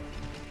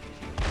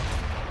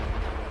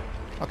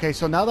 Okay,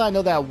 so now that I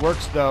know that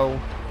works, though...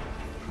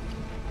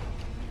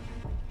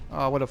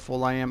 Oh, what a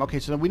fool I am. Okay,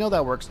 so we know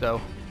that works, though.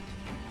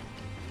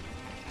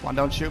 Come on,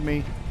 don't shoot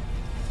me.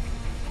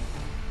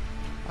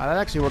 That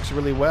actually works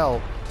really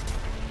well.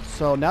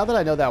 So now that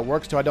I know that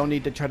works, though, I don't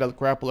need to try to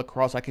grapple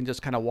across. I can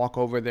just kind of walk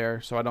over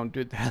there, so I don't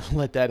do that.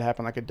 Let that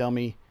happen like a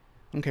dummy.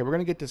 Okay, we're going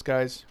to get this,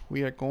 guys.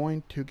 We are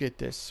going to get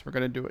this. We're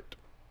going to do it.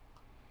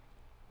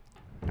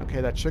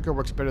 Okay, that sugar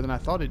works better than I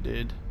thought it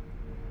did.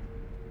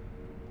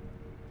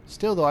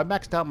 Still, though, I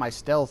maxed out my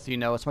stealth, you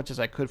know, as much as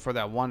I could for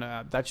that one.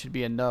 That should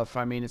be enough.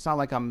 I mean, it's not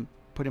like I'm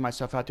putting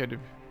myself out there to... I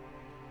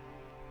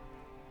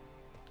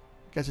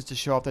guess it's to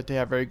show off that they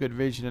have very good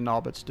vision and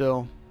all, but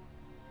still.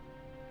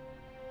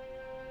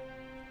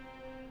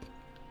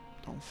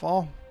 Don't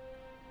fall.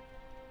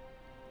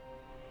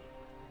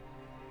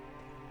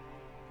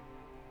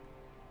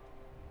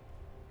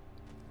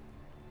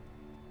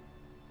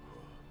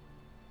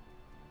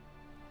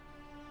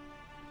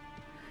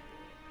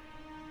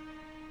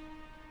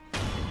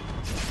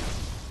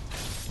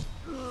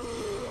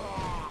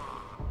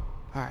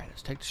 Alright,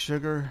 let's take the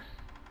sugar.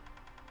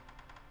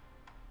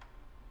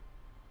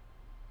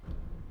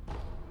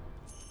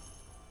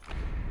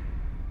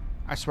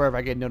 I swear if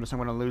I get noticed, I'm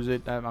going to lose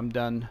it. I'm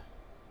done.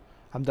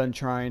 I'm done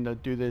trying to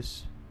do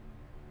this.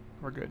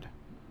 We're good.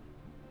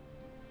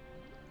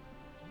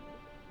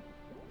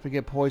 If we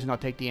get poisoned, I'll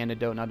take the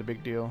antidote. Not a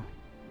big deal.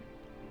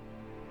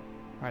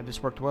 Alright,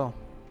 this worked well.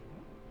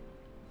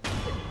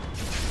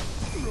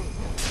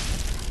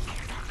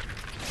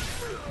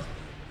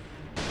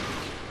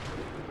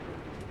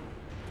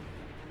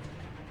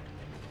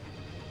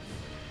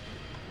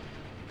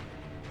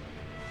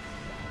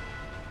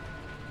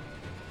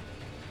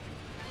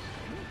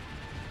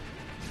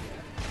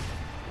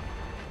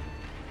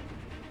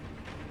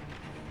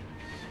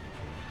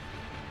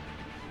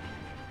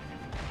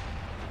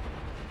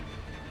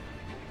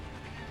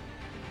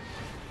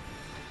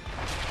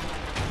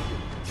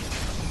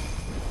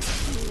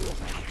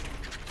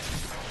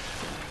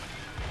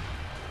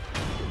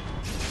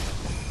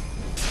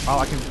 Wow,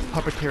 I can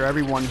puppeteer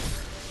everyone.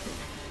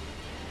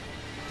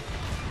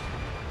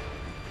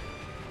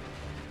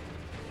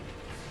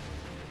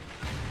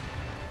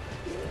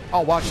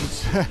 Oh, watch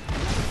this.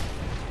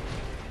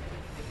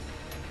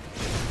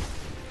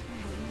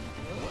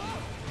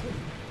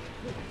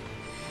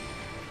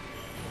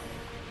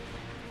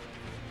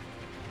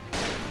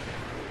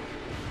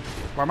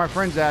 Where are my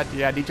friends at?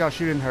 Yeah, I need y'all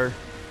shooting her.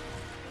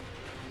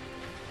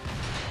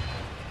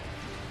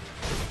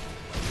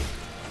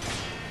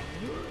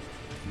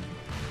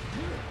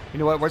 You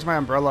know what? Where's my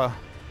umbrella?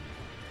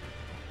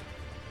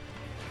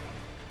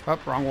 Oh,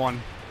 wrong one.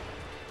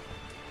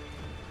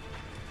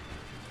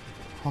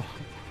 Oh,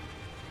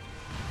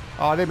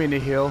 I didn't mean to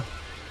heal.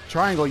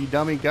 Triangle, you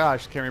dummy.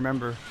 Gosh, can't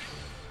remember.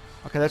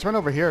 Okay, let's run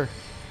over here.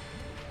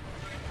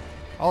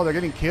 Oh, they're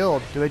getting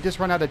killed. Do they just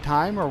run out of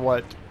time or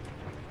what?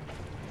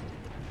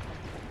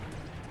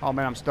 Oh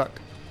man, I'm stuck.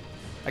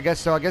 I guess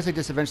so. I guess they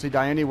just eventually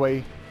die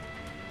anyway.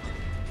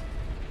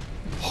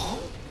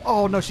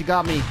 Oh no, she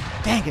got me.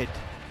 Dang it.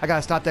 I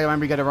gotta stop that.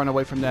 Remember, you gotta run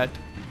away from that.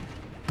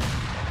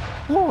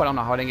 Oh, I don't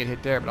know how I didn't get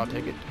hit there, but I'll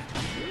take it.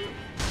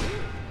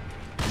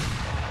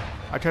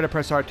 I tried to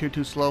press R2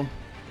 too slow.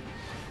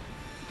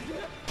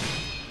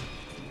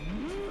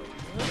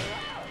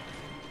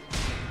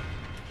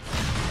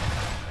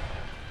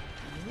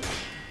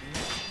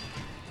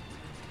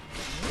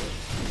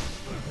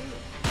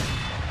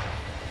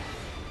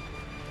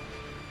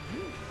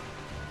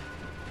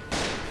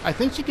 I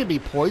think she could be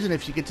poisoned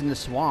if she gets in the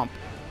swamp.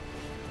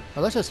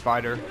 Oh, let's just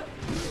fight her.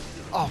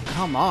 Oh,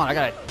 come on.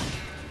 I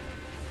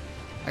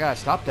gotta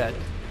stop that.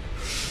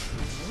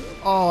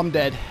 Oh, I'm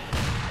dead.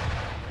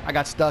 I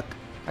got stuck.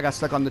 I got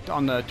stuck on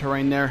the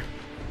terrain there.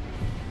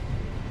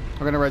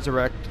 We're gonna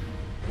resurrect.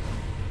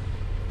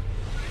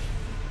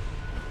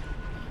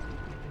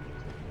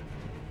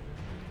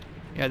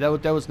 Yeah,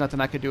 that was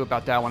nothing I could do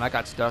about that one. I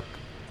got stuck.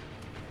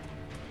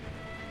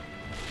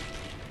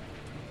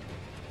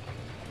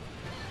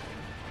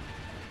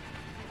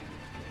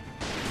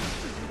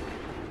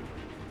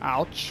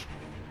 Ouch.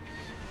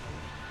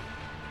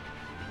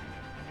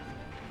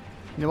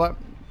 You know what?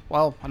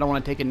 Well, I don't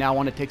want to take it now. I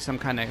want to take some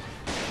kind of...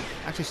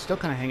 Actually, still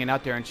kind of hanging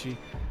out there, and I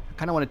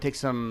kind of want to take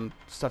some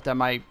stuff that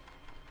might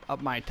up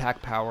my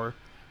attack power.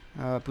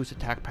 Boost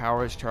attack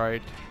power is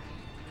tried.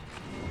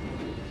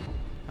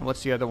 And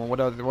what's the other one? What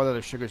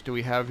other sugars do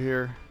we have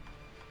here?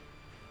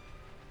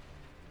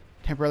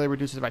 Temporarily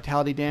reduces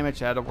vitality damage.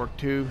 That'll work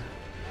too.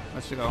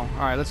 Let's go. All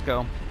right, let's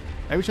go.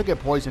 Maybe she'll get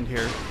poisoned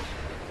here.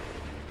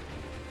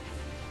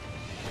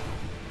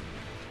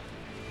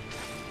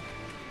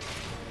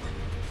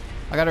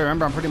 I gotta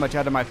remember I'm pretty much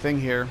out of my thing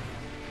here.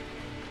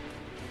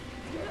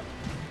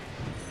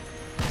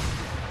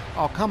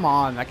 Oh, come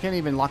on. I can't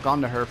even lock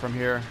onto her from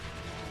here.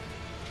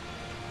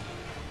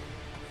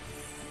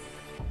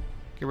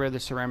 Get rid of the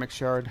ceramic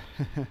shard.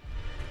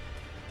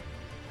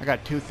 I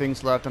got 2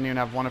 things left. I don't even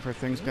have one of her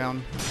things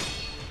down.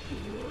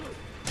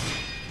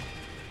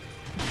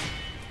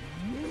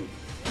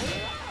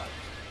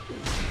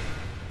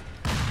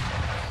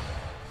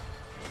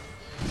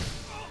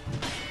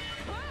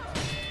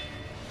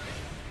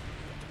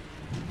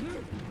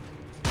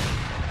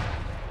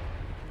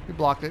 You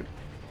blocked it.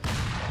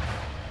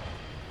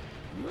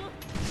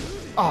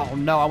 Oh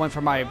no, I went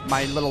for my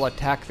little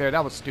attack there.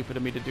 That was stupid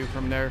of me to do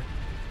from there.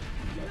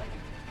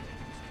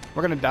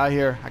 We're gonna die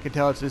here. I can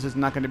tell this is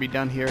not gonna be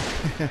done here.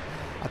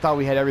 I thought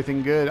we had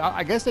everything good.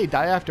 I guess they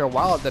die after a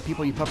while, the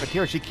people you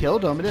puppeteer. She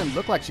killed them. It didn't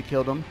look like she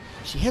killed them.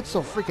 She hit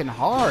so freaking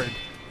hard.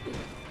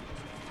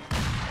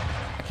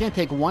 I can't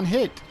take one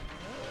hit.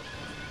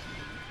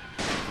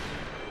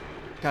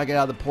 Gotta get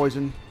out of the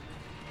poison.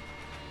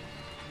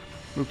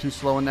 Move too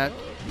slow in that.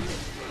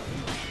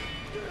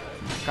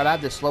 Gotta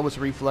have the slowest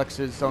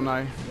reflexes, don't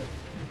I?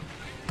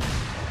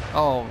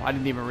 Oh, I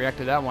didn't even react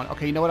to that one.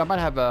 Okay, you know what? I might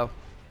have a...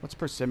 What's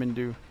Persimmon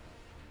do?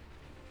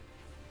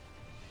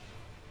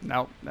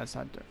 No, that's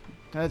not...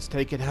 Let's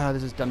take it.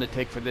 This is dumb to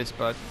take for this,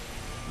 but...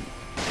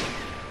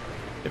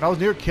 If I was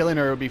near killing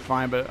her, it would be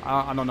fine, but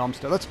I don't know. I'm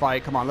still... Let's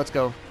fight. Come on, let's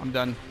go. I'm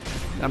done.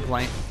 I'm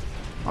playing.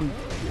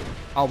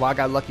 Oh, well, I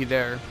got lucky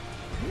there.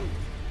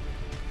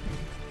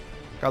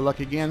 Got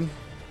lucky again.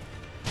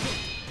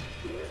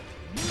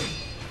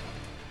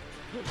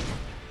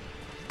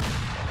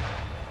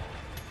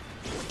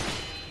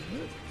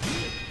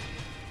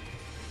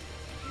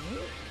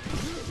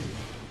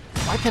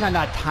 Why can I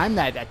not time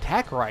that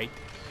attack right?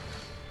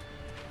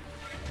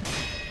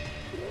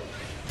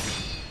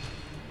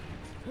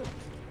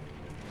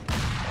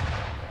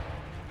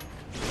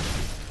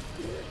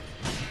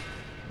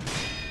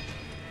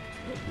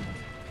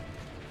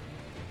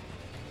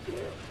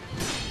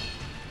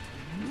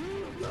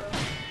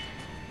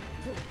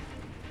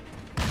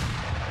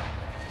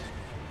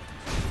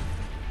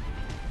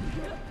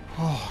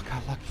 Oh,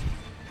 got lucky.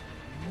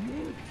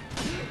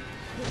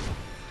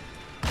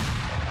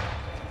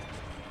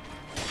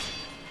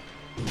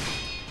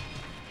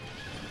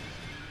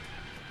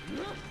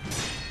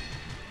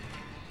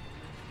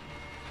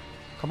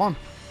 Come on.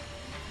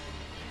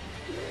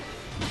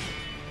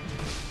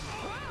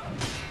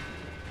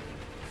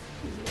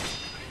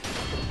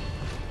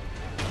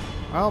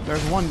 Well,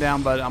 there's one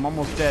down, but I'm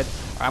almost dead.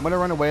 All right, I'm going to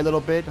run away a little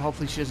bit.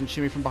 Hopefully she doesn't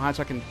shoot me from behind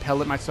so I can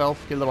pellet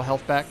myself, get a little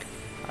health back.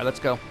 All right, let's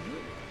go.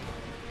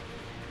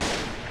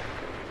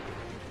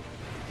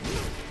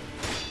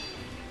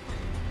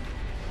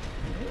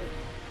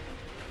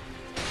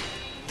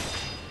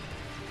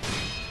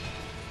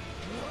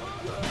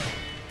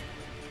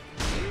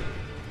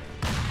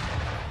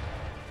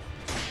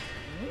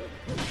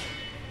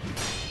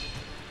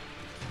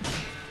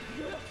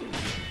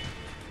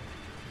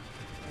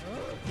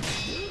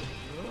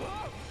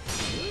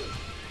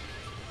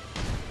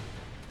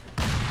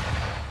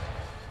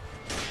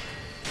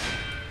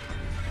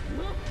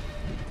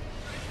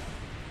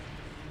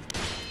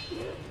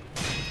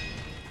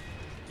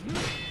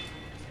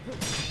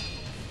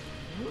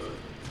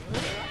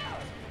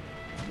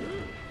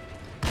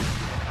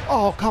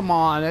 Oh, come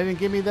on. They didn't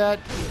give me that.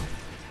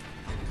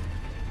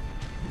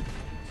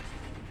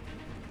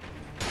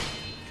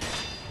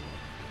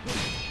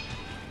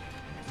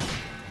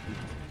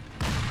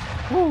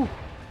 Whew.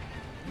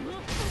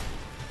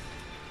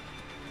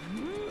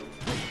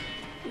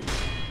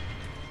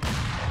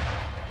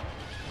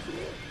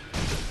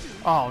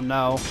 Oh,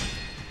 no.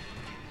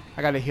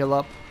 I gotta heal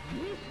up.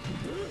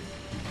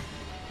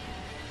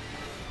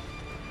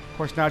 Of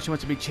course, now she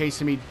wants to be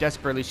chasing me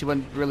desperately. She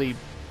wasn't really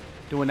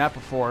doing that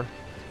before.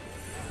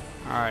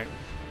 Alright.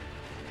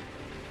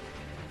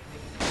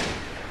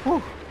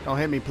 Whew. Don't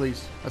hit me,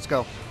 please. Let's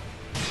go.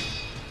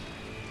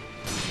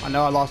 I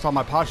know I lost all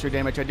my posture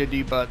damage I did to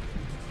you, but...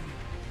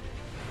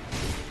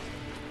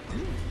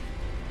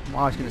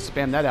 Wow, I was going to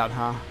spam that out,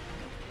 huh?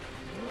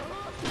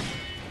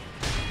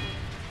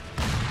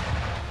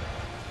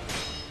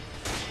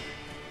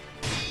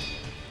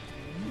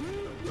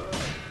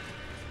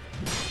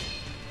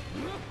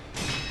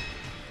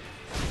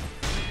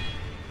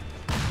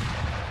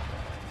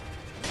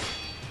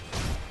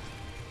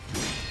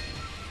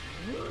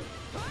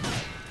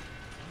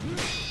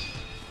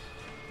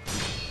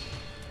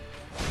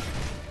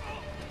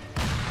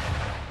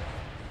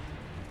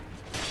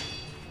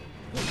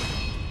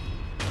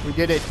 We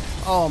did it.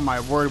 Oh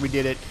my word, we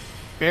did it.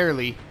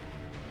 Barely.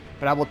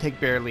 But I will take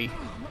barely.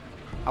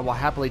 I will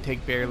happily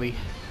take barely.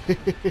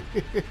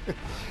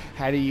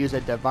 Had to use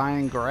a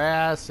divine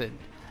grass and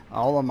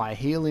all of my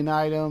healing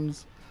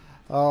items.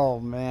 Oh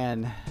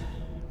man.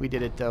 We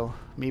did it though.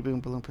 Me boom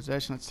balloon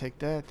possession. Let's take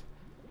that.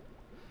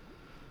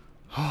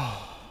 Go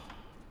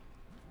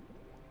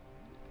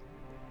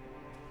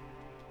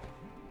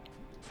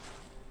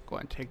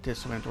ahead and take this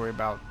so we don't have to worry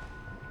about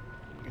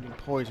getting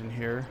poison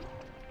here.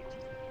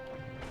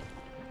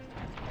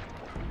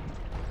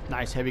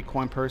 Nice heavy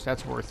coin purse,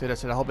 that's worth it. I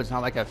said I hope it's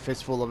not like a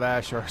fistful of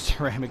ash or a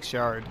ceramic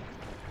shard.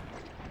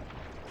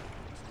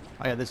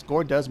 Oh yeah, this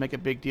gourd does make a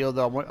big deal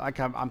though.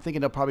 I'm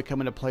thinking they'll probably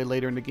come into play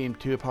later in the game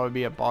too. It'll probably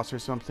be a boss or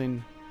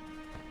something.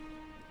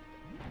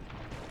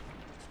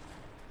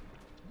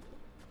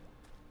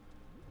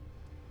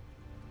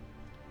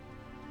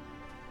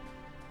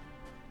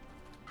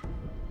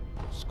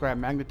 Scrap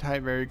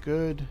magnetite, very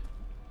good.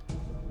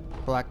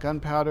 Black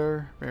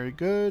gunpowder, very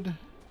good.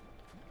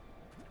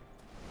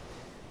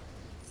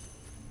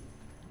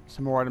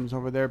 Some more items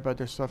over there, but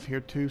there's stuff here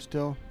too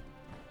still.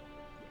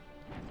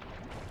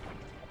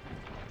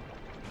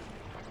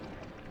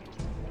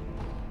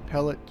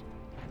 Pellet.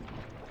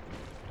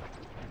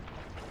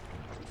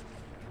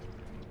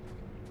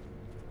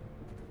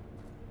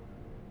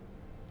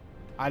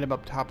 Item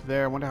up top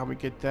there. I wonder how we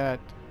get that.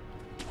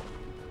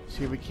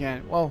 See if we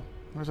can't. Well,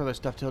 there's other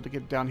stuff to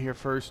get down here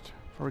first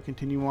before we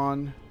continue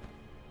on.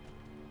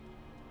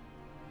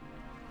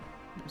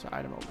 There's an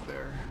item over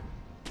there.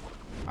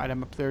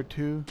 Item up there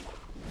too.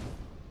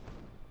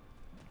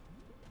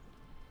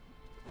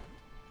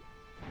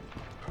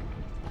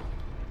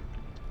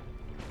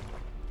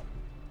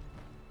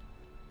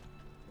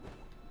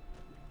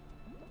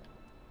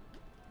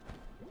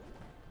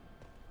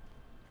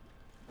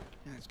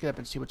 Let's get up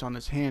and see what's on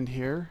this hand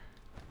here.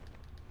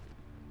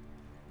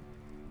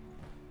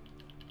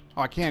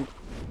 Oh, I can't.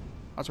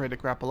 I was ready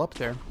to grapple up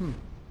there.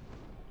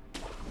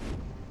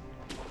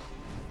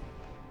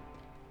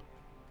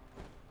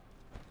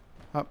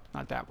 Oh,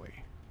 not that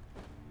way.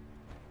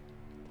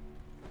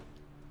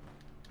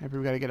 Maybe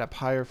we gotta get up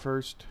higher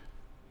first.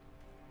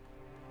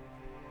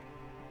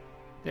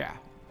 Yeah.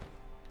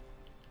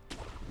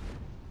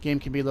 Game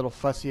can be a little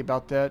fussy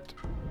about that.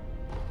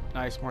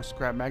 Nice, more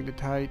scrap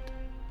magnetite.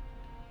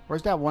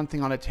 Where's that one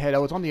thing on its head?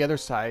 Oh, it's on the other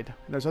side.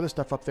 There's other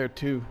stuff up there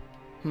too.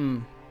 How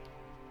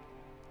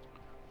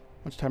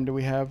much time do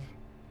we have?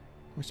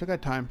 We still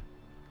got time.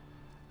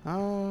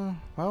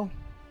 Well.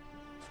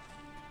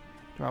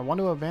 Do I want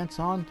to advance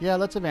on? Yeah,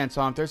 let's advance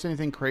on. If there's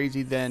anything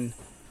crazy, then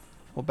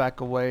we'll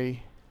back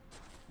away.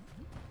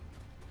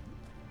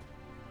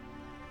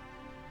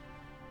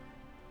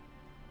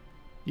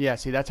 Yeah,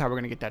 see, that's how we're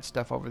going to get that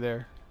stuff over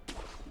there.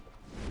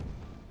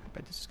 I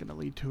bet this is going to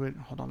lead to it.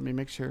 Hold on, let me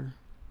make sure.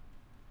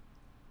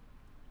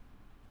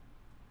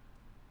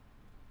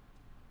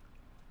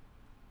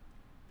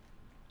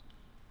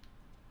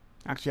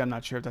 Actually, I'm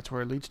not sure if that's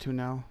where it leads to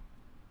now.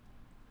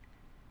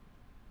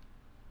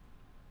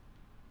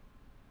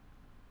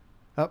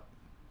 Up.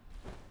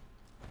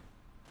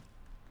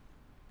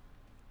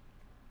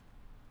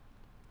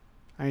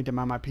 I need to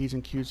mind my P's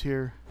and Q's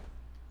here.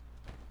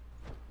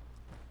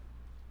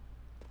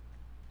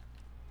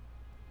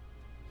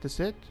 This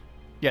it?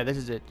 Yeah, this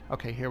is it.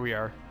 Okay, here we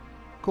are.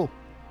 Cool.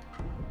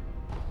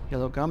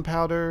 Yellow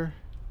gunpowder.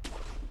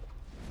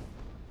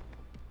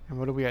 And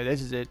what do we have?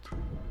 This is it.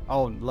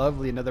 Oh,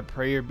 lovely. Another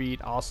prayer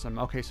beat. Awesome.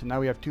 Okay, so now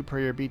we have 2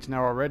 prayer beats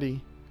now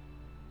already.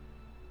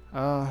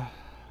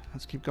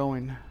 Let's keep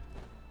going.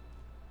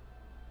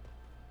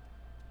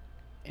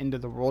 End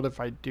of the world if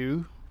I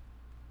do.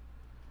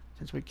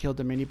 Since we killed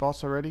the mini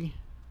boss already.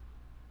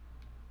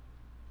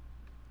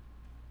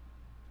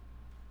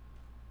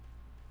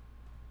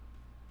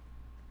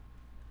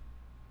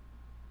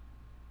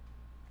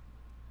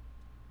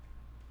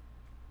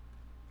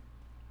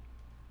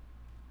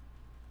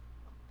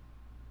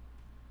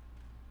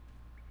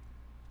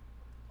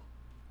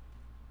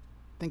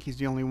 think he's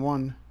the only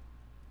one.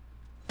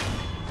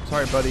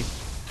 Sorry, buddy.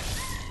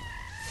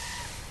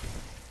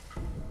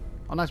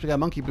 Oh, nice. We got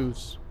monkey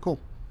boots. Cool.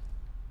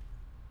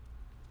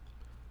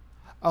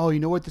 Oh, you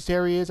know what this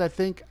area is, I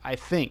think? I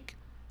think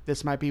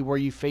this might be where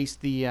you face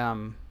the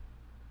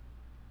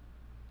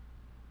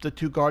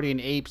 2 guardian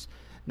apes.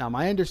 Now,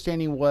 my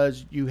understanding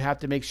was you have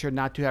to make sure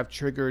not to have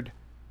killed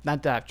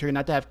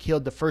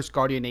the first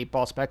guardian ape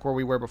boss back where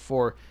we were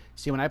before.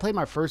 See, when I played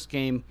my first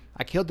game,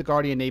 I killed the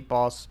guardian ape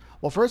boss.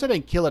 Well, first I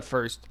didn't kill it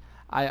first.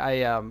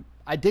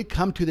 I did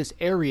come to this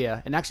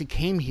area and actually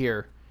came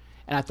here,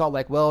 and I thought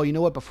like, well, you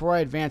know what? Before I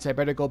advance, I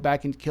better go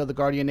back and kill the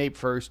guardian ape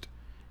first,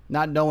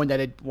 not knowing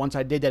that once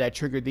I did that, I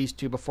triggered these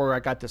 2 before I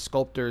got the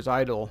sculptor's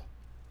idol.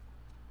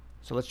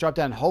 So let's drop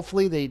down.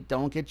 Hopefully they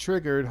don't get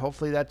triggered.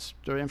 Hopefully that's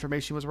the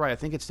information was right. I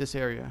think it's this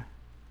area.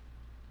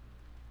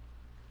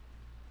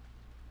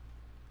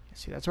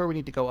 See, that's where we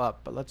need to go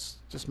up, but let's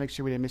just make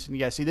sure we didn't miss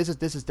anything. Yeah, see, this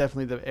is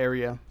definitely the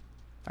area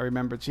I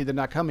remember. See, they're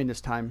not coming this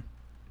time.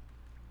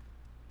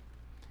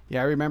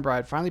 Yeah, I remember I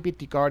had finally beat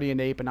the guardian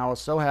ape, and I was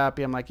so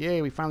happy. I'm like,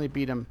 yay, we finally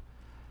beat him.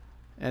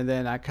 And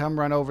then I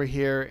run over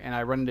here, and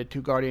I run into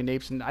 2 guardian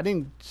apes, and I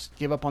didn't just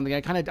give up on the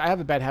game. I have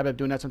a bad habit of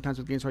doing that sometimes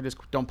with games, so I just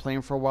don't play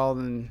them for a while,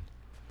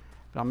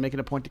 but I'm making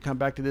a point to come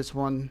back to this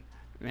one,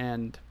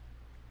 and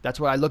that's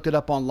why I looked it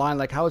up online,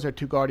 like, how is there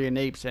 2 guardian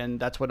apes? And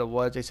that's what it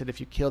was. They said if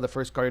you kill the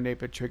first guardian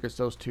ape, it triggers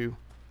those 2.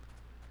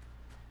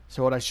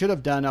 So what I should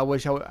have done,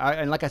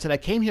 and like I said, I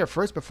came here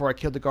first before I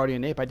killed the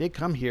guardian ape. I did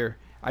come here.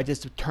 I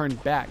just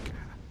turned back.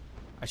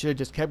 I should have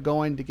just kept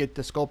going to get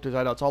the sculptor's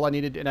idol. That's all I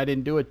needed, and I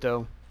didn't do it,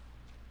 though.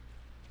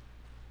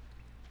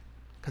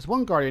 Because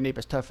 1 guardian ape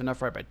is tough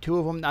enough, right? But 2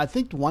 of them, I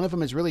think one of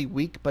them is really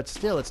weak, but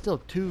still, it's still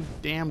 2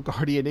 damn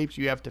guardian apes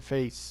you have to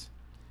face.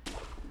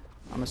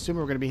 I'm assuming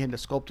we're going to be hitting the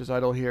sculptor's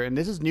idol here. And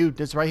this is new.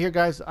 This right here,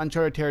 guys,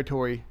 uncharted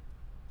territory.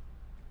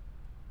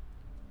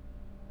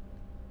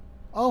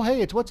 Oh,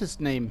 hey, it's what's his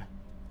name?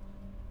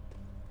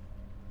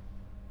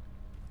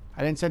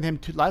 I didn't send him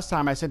to... Last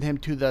time I sent him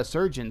to the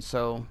surgeon,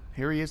 so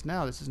here he is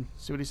now. See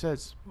what he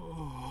says.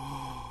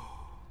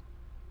 Oh,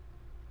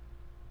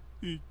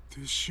 行っ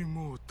てし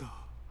もうた。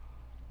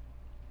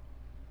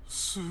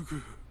す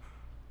ぐ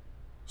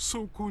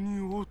そこ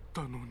におっ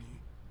たのに。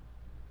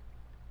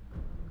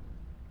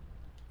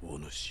お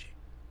主。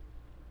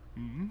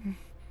ん？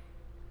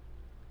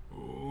お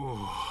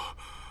お、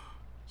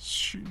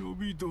忍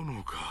び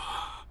殿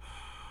か。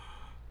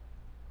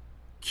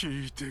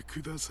聞いて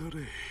くださ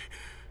れ。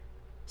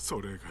そ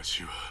れが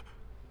しは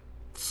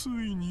つ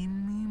いに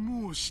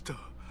見申した。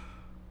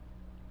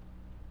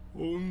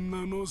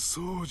女の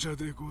僧者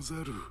でござ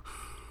る。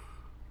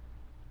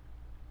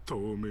遠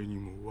目に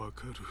もわ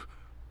かる。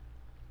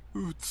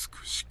美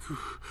しく、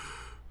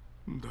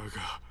だ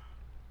が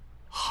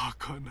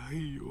儚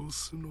い様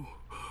子の。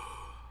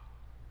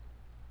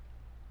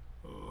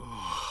あ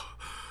あ、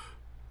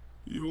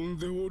呼ん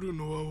でおる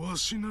のはわ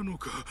しなの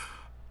か、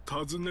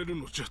尋ねる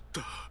のじゃっ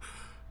た。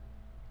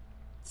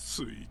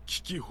つい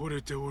聞き惚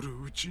れてお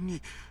るうち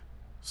に、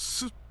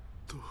すっ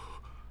と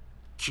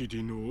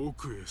霧の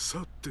奥へ去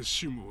って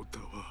しもうた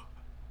わ。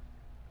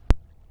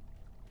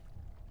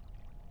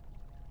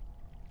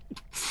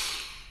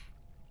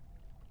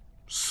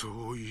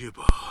そういえ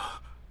ば、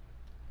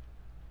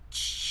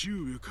父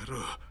上か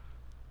ら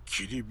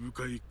霧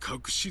深い隠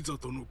し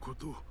里のこ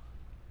と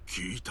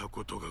聞いた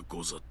ことが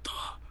ござっ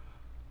た。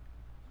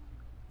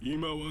忌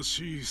まわ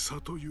しい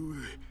里ゆ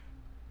え、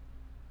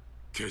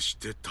決し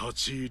て立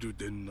ち入る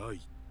でな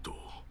いと。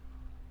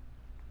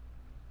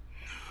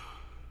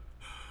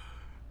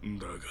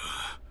だが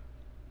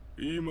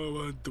今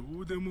はど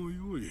うでも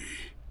よい。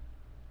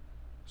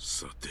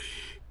さて、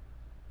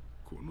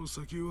この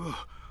先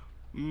は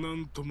な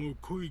んとも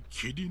濃い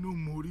霧の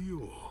森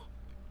を、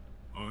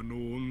あの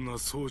女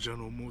僧者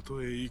のも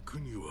とへ行く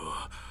に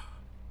は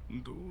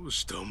どう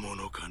したも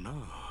のかな。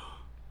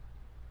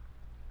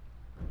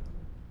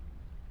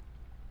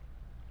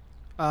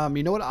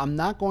You know what? I'm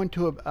not going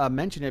to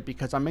mention it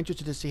because I'm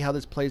interested to see how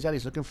this plays out.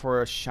 He's looking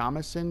for a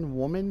shamisen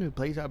woman who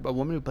plays a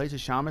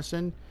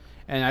shamisen,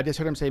 and I just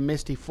heard him say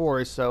Misty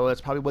Forest, so that's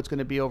probably what's going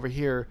to be over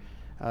here.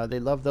 They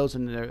love those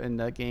in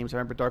the games. I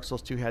remember Dark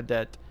Souls 2 had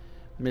that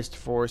Mist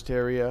Forest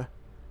area.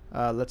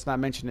 Let's not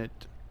mention it.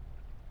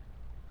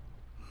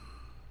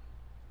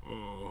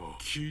 Oh,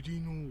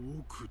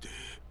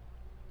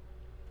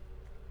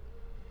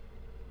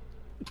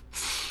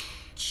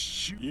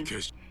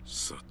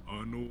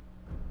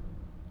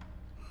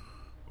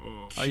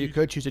 you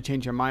could choose to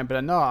change your mind,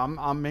 but no,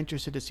 I'm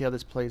interested to see how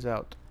this plays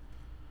out.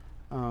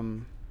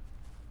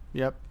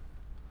 Yep.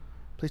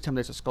 Please tell me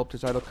there's a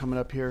sculptor's idol coming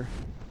up here.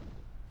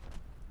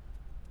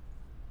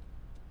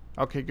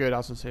 Okay, good. I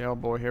was gonna say, oh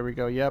boy, here we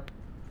go. Yep.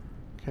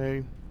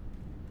 Okay.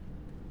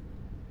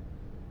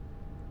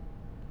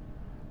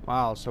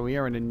 Wow, so we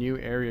are in a new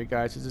area,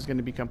 guys. This is going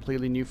to be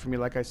completely new for me,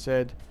 like I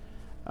said.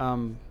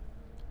 One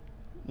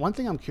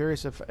thing I'm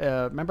curious if,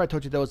 remember I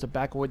told you there was the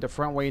back way, the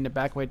front way and the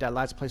back way at that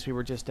last place we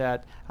were just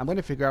at. I'm going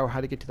to figure out how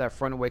to get to that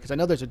front way because I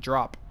know there's a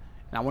drop.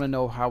 And I want to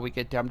know how we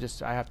get there.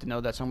 I have to know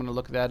that, so I'm going to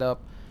look that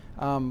up.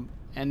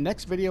 And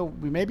next video,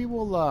 maybe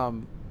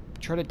we'll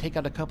try to take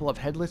out a couple of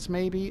headless.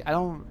 Maybe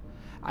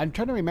I'm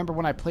trying to remember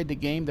when I played the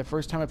game the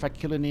first time if I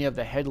killed any of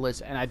the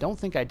headless, and I don't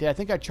think I did. I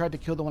think I tried to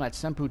kill the one at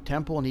Senpu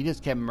Temple, and he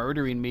just kept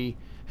murdering me.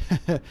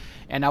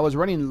 And I was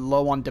running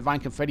low on Divine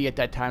Confetti at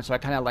that time, so I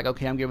kind of like,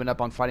 okay, I'm giving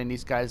up on fighting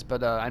these guys.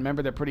 But I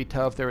remember they're pretty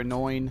tough, they're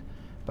annoying,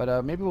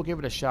 but maybe we'll give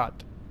it a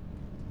shot.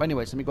 But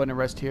anyways, let me go ahead and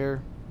rest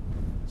here.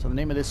 So the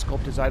name of this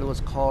sculptor's idol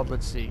is called,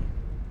 let's see,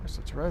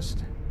 let's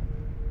rest.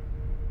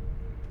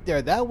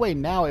 There, that way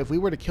now, if we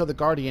were to kill the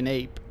Guardian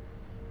Ape,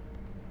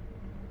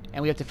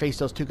 and we have to face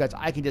those two guys,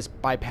 I can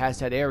just bypass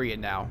that area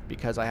now,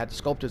 because I had the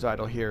sculptor's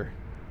idol here.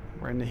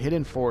 We're in the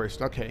hidden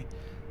forest, okay.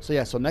 So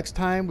yeah, so next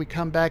time we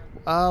come back,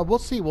 we'll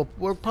see.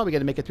 We're probably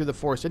going to make it through the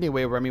forest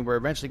anyway, I mean, we're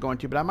eventually going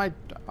to, but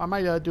I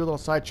might do a little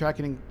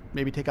sidetracking and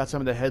maybe take out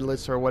some of the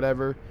headless or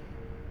whatever.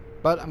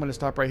 But I'm going to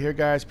stop right here,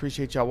 guys.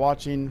 Appreciate y'all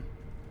watching.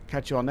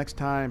 Catch you all next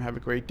time. Have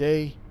a great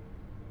day.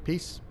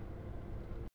 Peace.